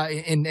me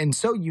and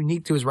so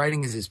unique to his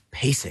writing is his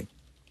pacing,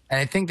 and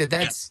I think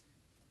that's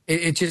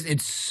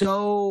it's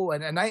so.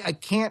 And I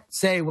can't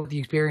say what the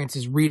experience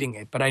is reading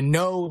it, but I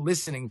know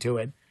listening to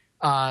it,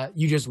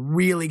 you just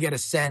really get a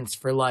sense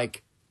for,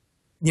 like,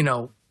 you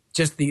know,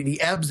 just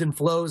the ebbs and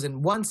flows.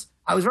 And once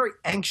I was very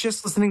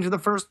anxious listening to the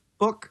first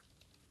book,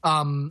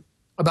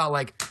 about,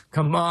 like,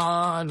 come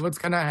on, what's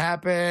gonna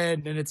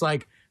happen? And it's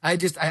like I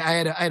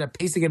had a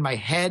pacing in my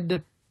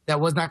head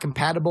that was not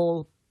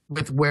compatible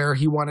with where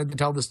he wanted to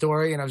tell the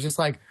story, and I was just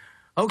like,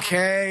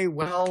 okay,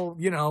 well,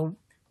 you know,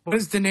 when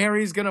is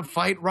Daenerys gonna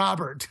fight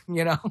Robert?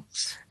 You know,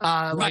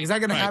 like, is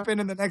that gonna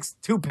happen in the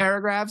next 2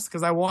 paragraphs?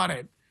 Because I want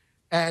it.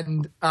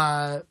 And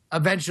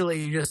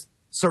eventually, you just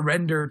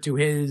surrender to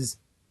his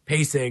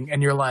pacing,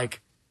 and you're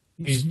like,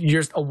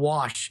 you're just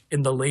awash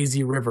in the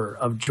lazy river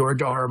of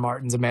George R. R.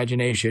 Martin's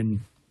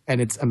imagination, and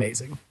it's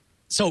amazing.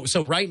 So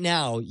right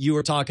now, you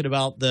were talking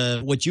about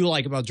what you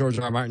like about George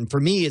R. R. Martin.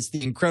 For me, it's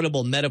the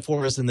incredible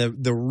metaphors and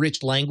the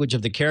rich language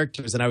of the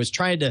characters. And I was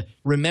trying to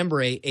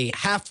remember a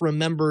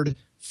half-remembered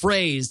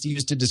phrase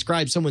used to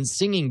describe someone's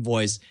singing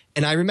voice.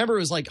 And I remember it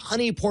was like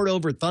honey poured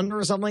over thunder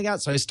or something like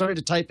that. So I started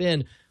to type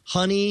in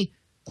honey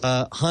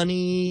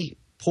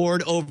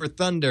poured over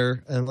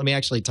thunder. And let me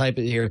actually type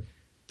it here.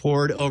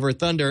 Poured over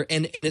thunder.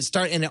 And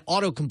it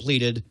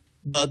auto-completed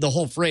the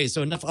whole phrase,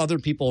 so enough other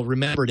people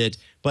remembered it.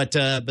 But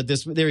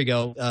there you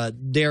go.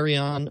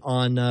 Darion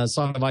on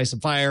Song of Ice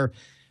and Fire.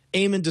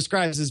 Eamon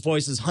describes his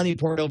voice as honey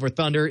poured over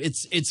thunder.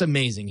 It's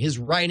amazing. His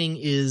writing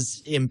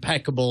is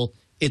impeccable.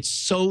 It's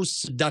so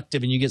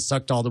seductive, and you get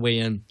sucked all the way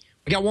in.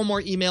 We got one more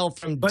email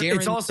from Darren.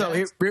 It's also,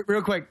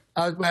 real quick,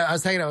 I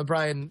was hanging out with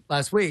Brian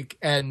last week,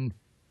 and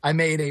I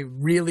made a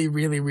really,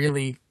 really,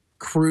 really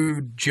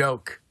crude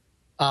joke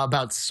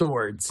about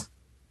swords.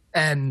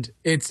 And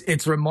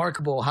it's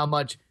remarkable how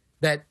much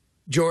that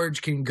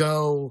George can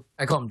go.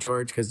 I call him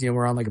George because, you know,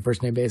 we're on like a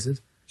first name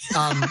basis.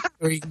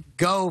 Where he can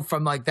go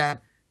from like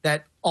that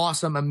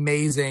awesome,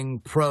 amazing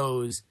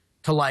prose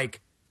to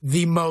like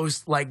the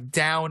most like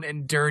down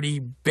and dirty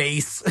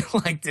base,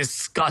 like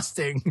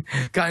disgusting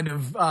kind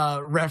of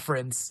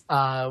reference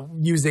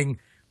using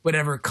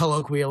whatever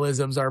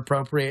colloquialisms are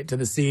appropriate to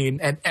the scene,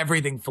 and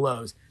everything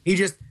flows.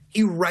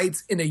 He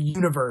writes in a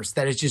universe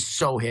that is just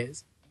so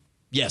his.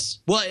 Yes.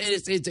 Well,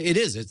 it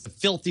is. It's a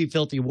filthy,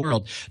 filthy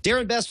world.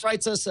 Darren Best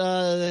writes us,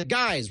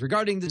 guys,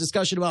 regarding the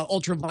discussion about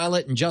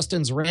Ultraviolet and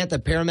Justin's rant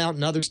that Paramount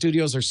and other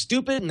studios are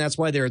stupid, and that's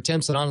why their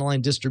attempts at online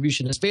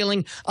distribution is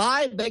failing.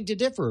 I beg to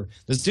differ.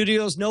 The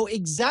studios know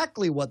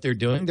exactly what they're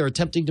doing. They're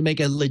attempting to make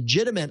a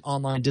legitimate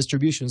online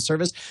distribution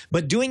service,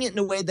 but doing it in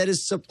a way that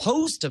is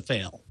supposed to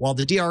fail. While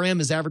the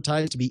DRM is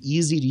advertised to be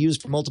easy to use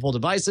for multiple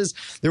devices,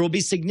 there will be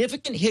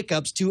significant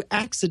hiccups to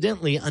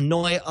accidentally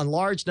annoy a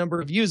large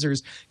number of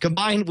users,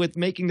 combined with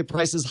making the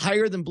prices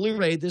higher than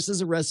Blu-ray. This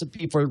is a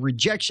recipe for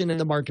rejection in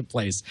the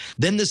marketplace.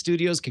 Then the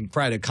studios can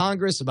cry to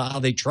Congress about how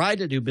they tried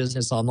to do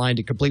business online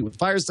to compete with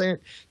file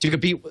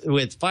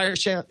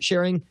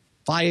sharing.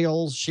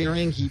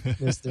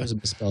 There's a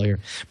misspell here.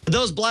 But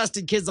those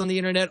blasted kids on the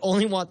internet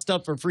only want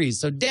stuff for free.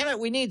 So damn it,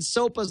 we need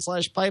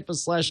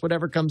SOPA/PIPA/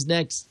 whatever comes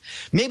next.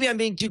 Maybe I'm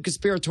being too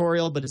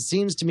conspiratorial, but it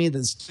seems to me that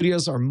the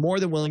studios are more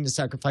than willing to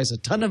sacrifice a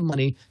ton of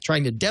money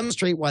trying to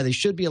demonstrate why they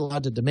should be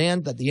allowed to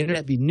demand that the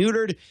internet be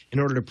neutered in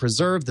order to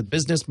preserve the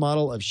business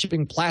model of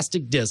shipping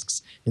plastic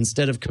discs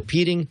instead of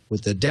competing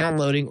with the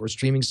downloading or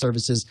streaming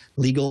services,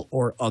 legal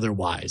or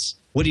otherwise.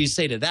 What do you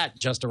say to that,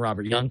 Justin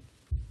Robert Young?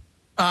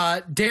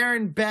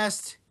 Darren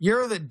Best,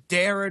 you're the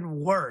Darren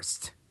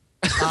worst.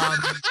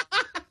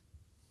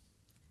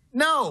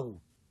 No,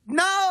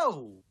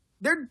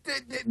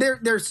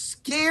 they're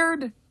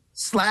scared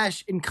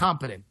 /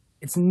 incompetent.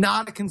 It's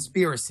not a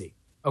conspiracy.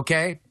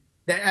 Okay,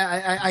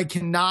 I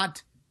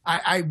cannot.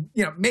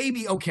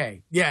 Maybe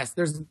okay. Yes,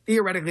 there's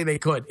theoretically they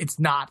could. It's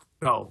not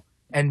though,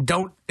 and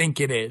don't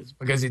think it is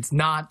because it's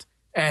not.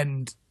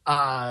 And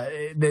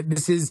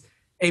this is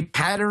a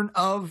pattern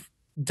of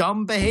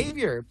dumb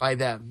behavior by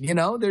them.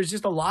 There's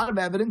just a lot of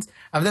evidence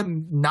of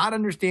them not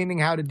understanding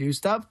how to do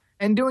stuff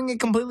and doing it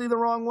completely the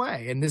wrong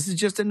way. And this is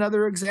just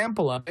another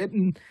example of it.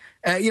 And,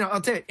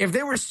 I'll tell you, if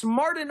they were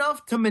smart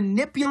enough to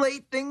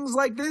manipulate things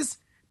like this,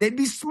 they'd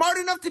be smart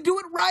enough to do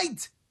it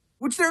right,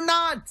 which they're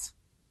not.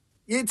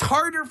 It's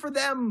harder for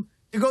them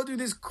to go through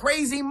this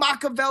crazy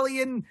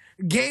Machiavellian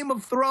Game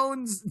of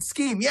Thrones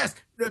scheme. Yes,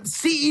 the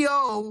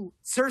CEO,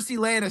 Cersei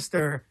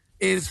Lannister,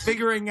 is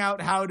figuring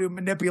out how to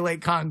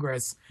manipulate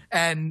Congress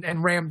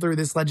and ram through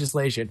this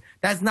legislation.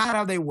 That's not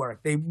how they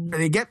work. They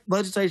get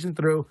legislation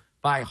through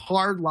by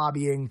hard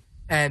lobbying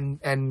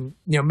and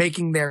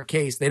making their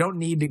case. They don't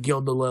need to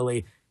gild the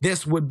lily.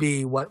 This would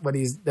be what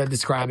he's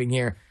describing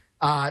here.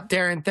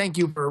 Darren, thank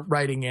you for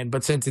writing in,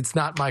 but since it's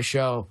not my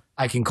show,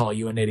 I can call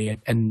you an idiot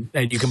and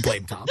you can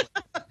blame Tom.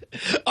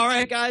 All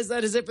right, guys,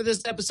 that is it for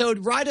this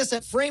episode. Write us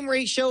at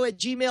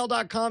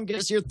framerateshow@gmail.com. Get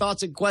us your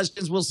thoughts and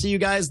questions. We'll see you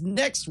guys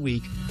next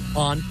week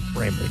on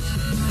Frame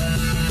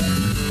Rate.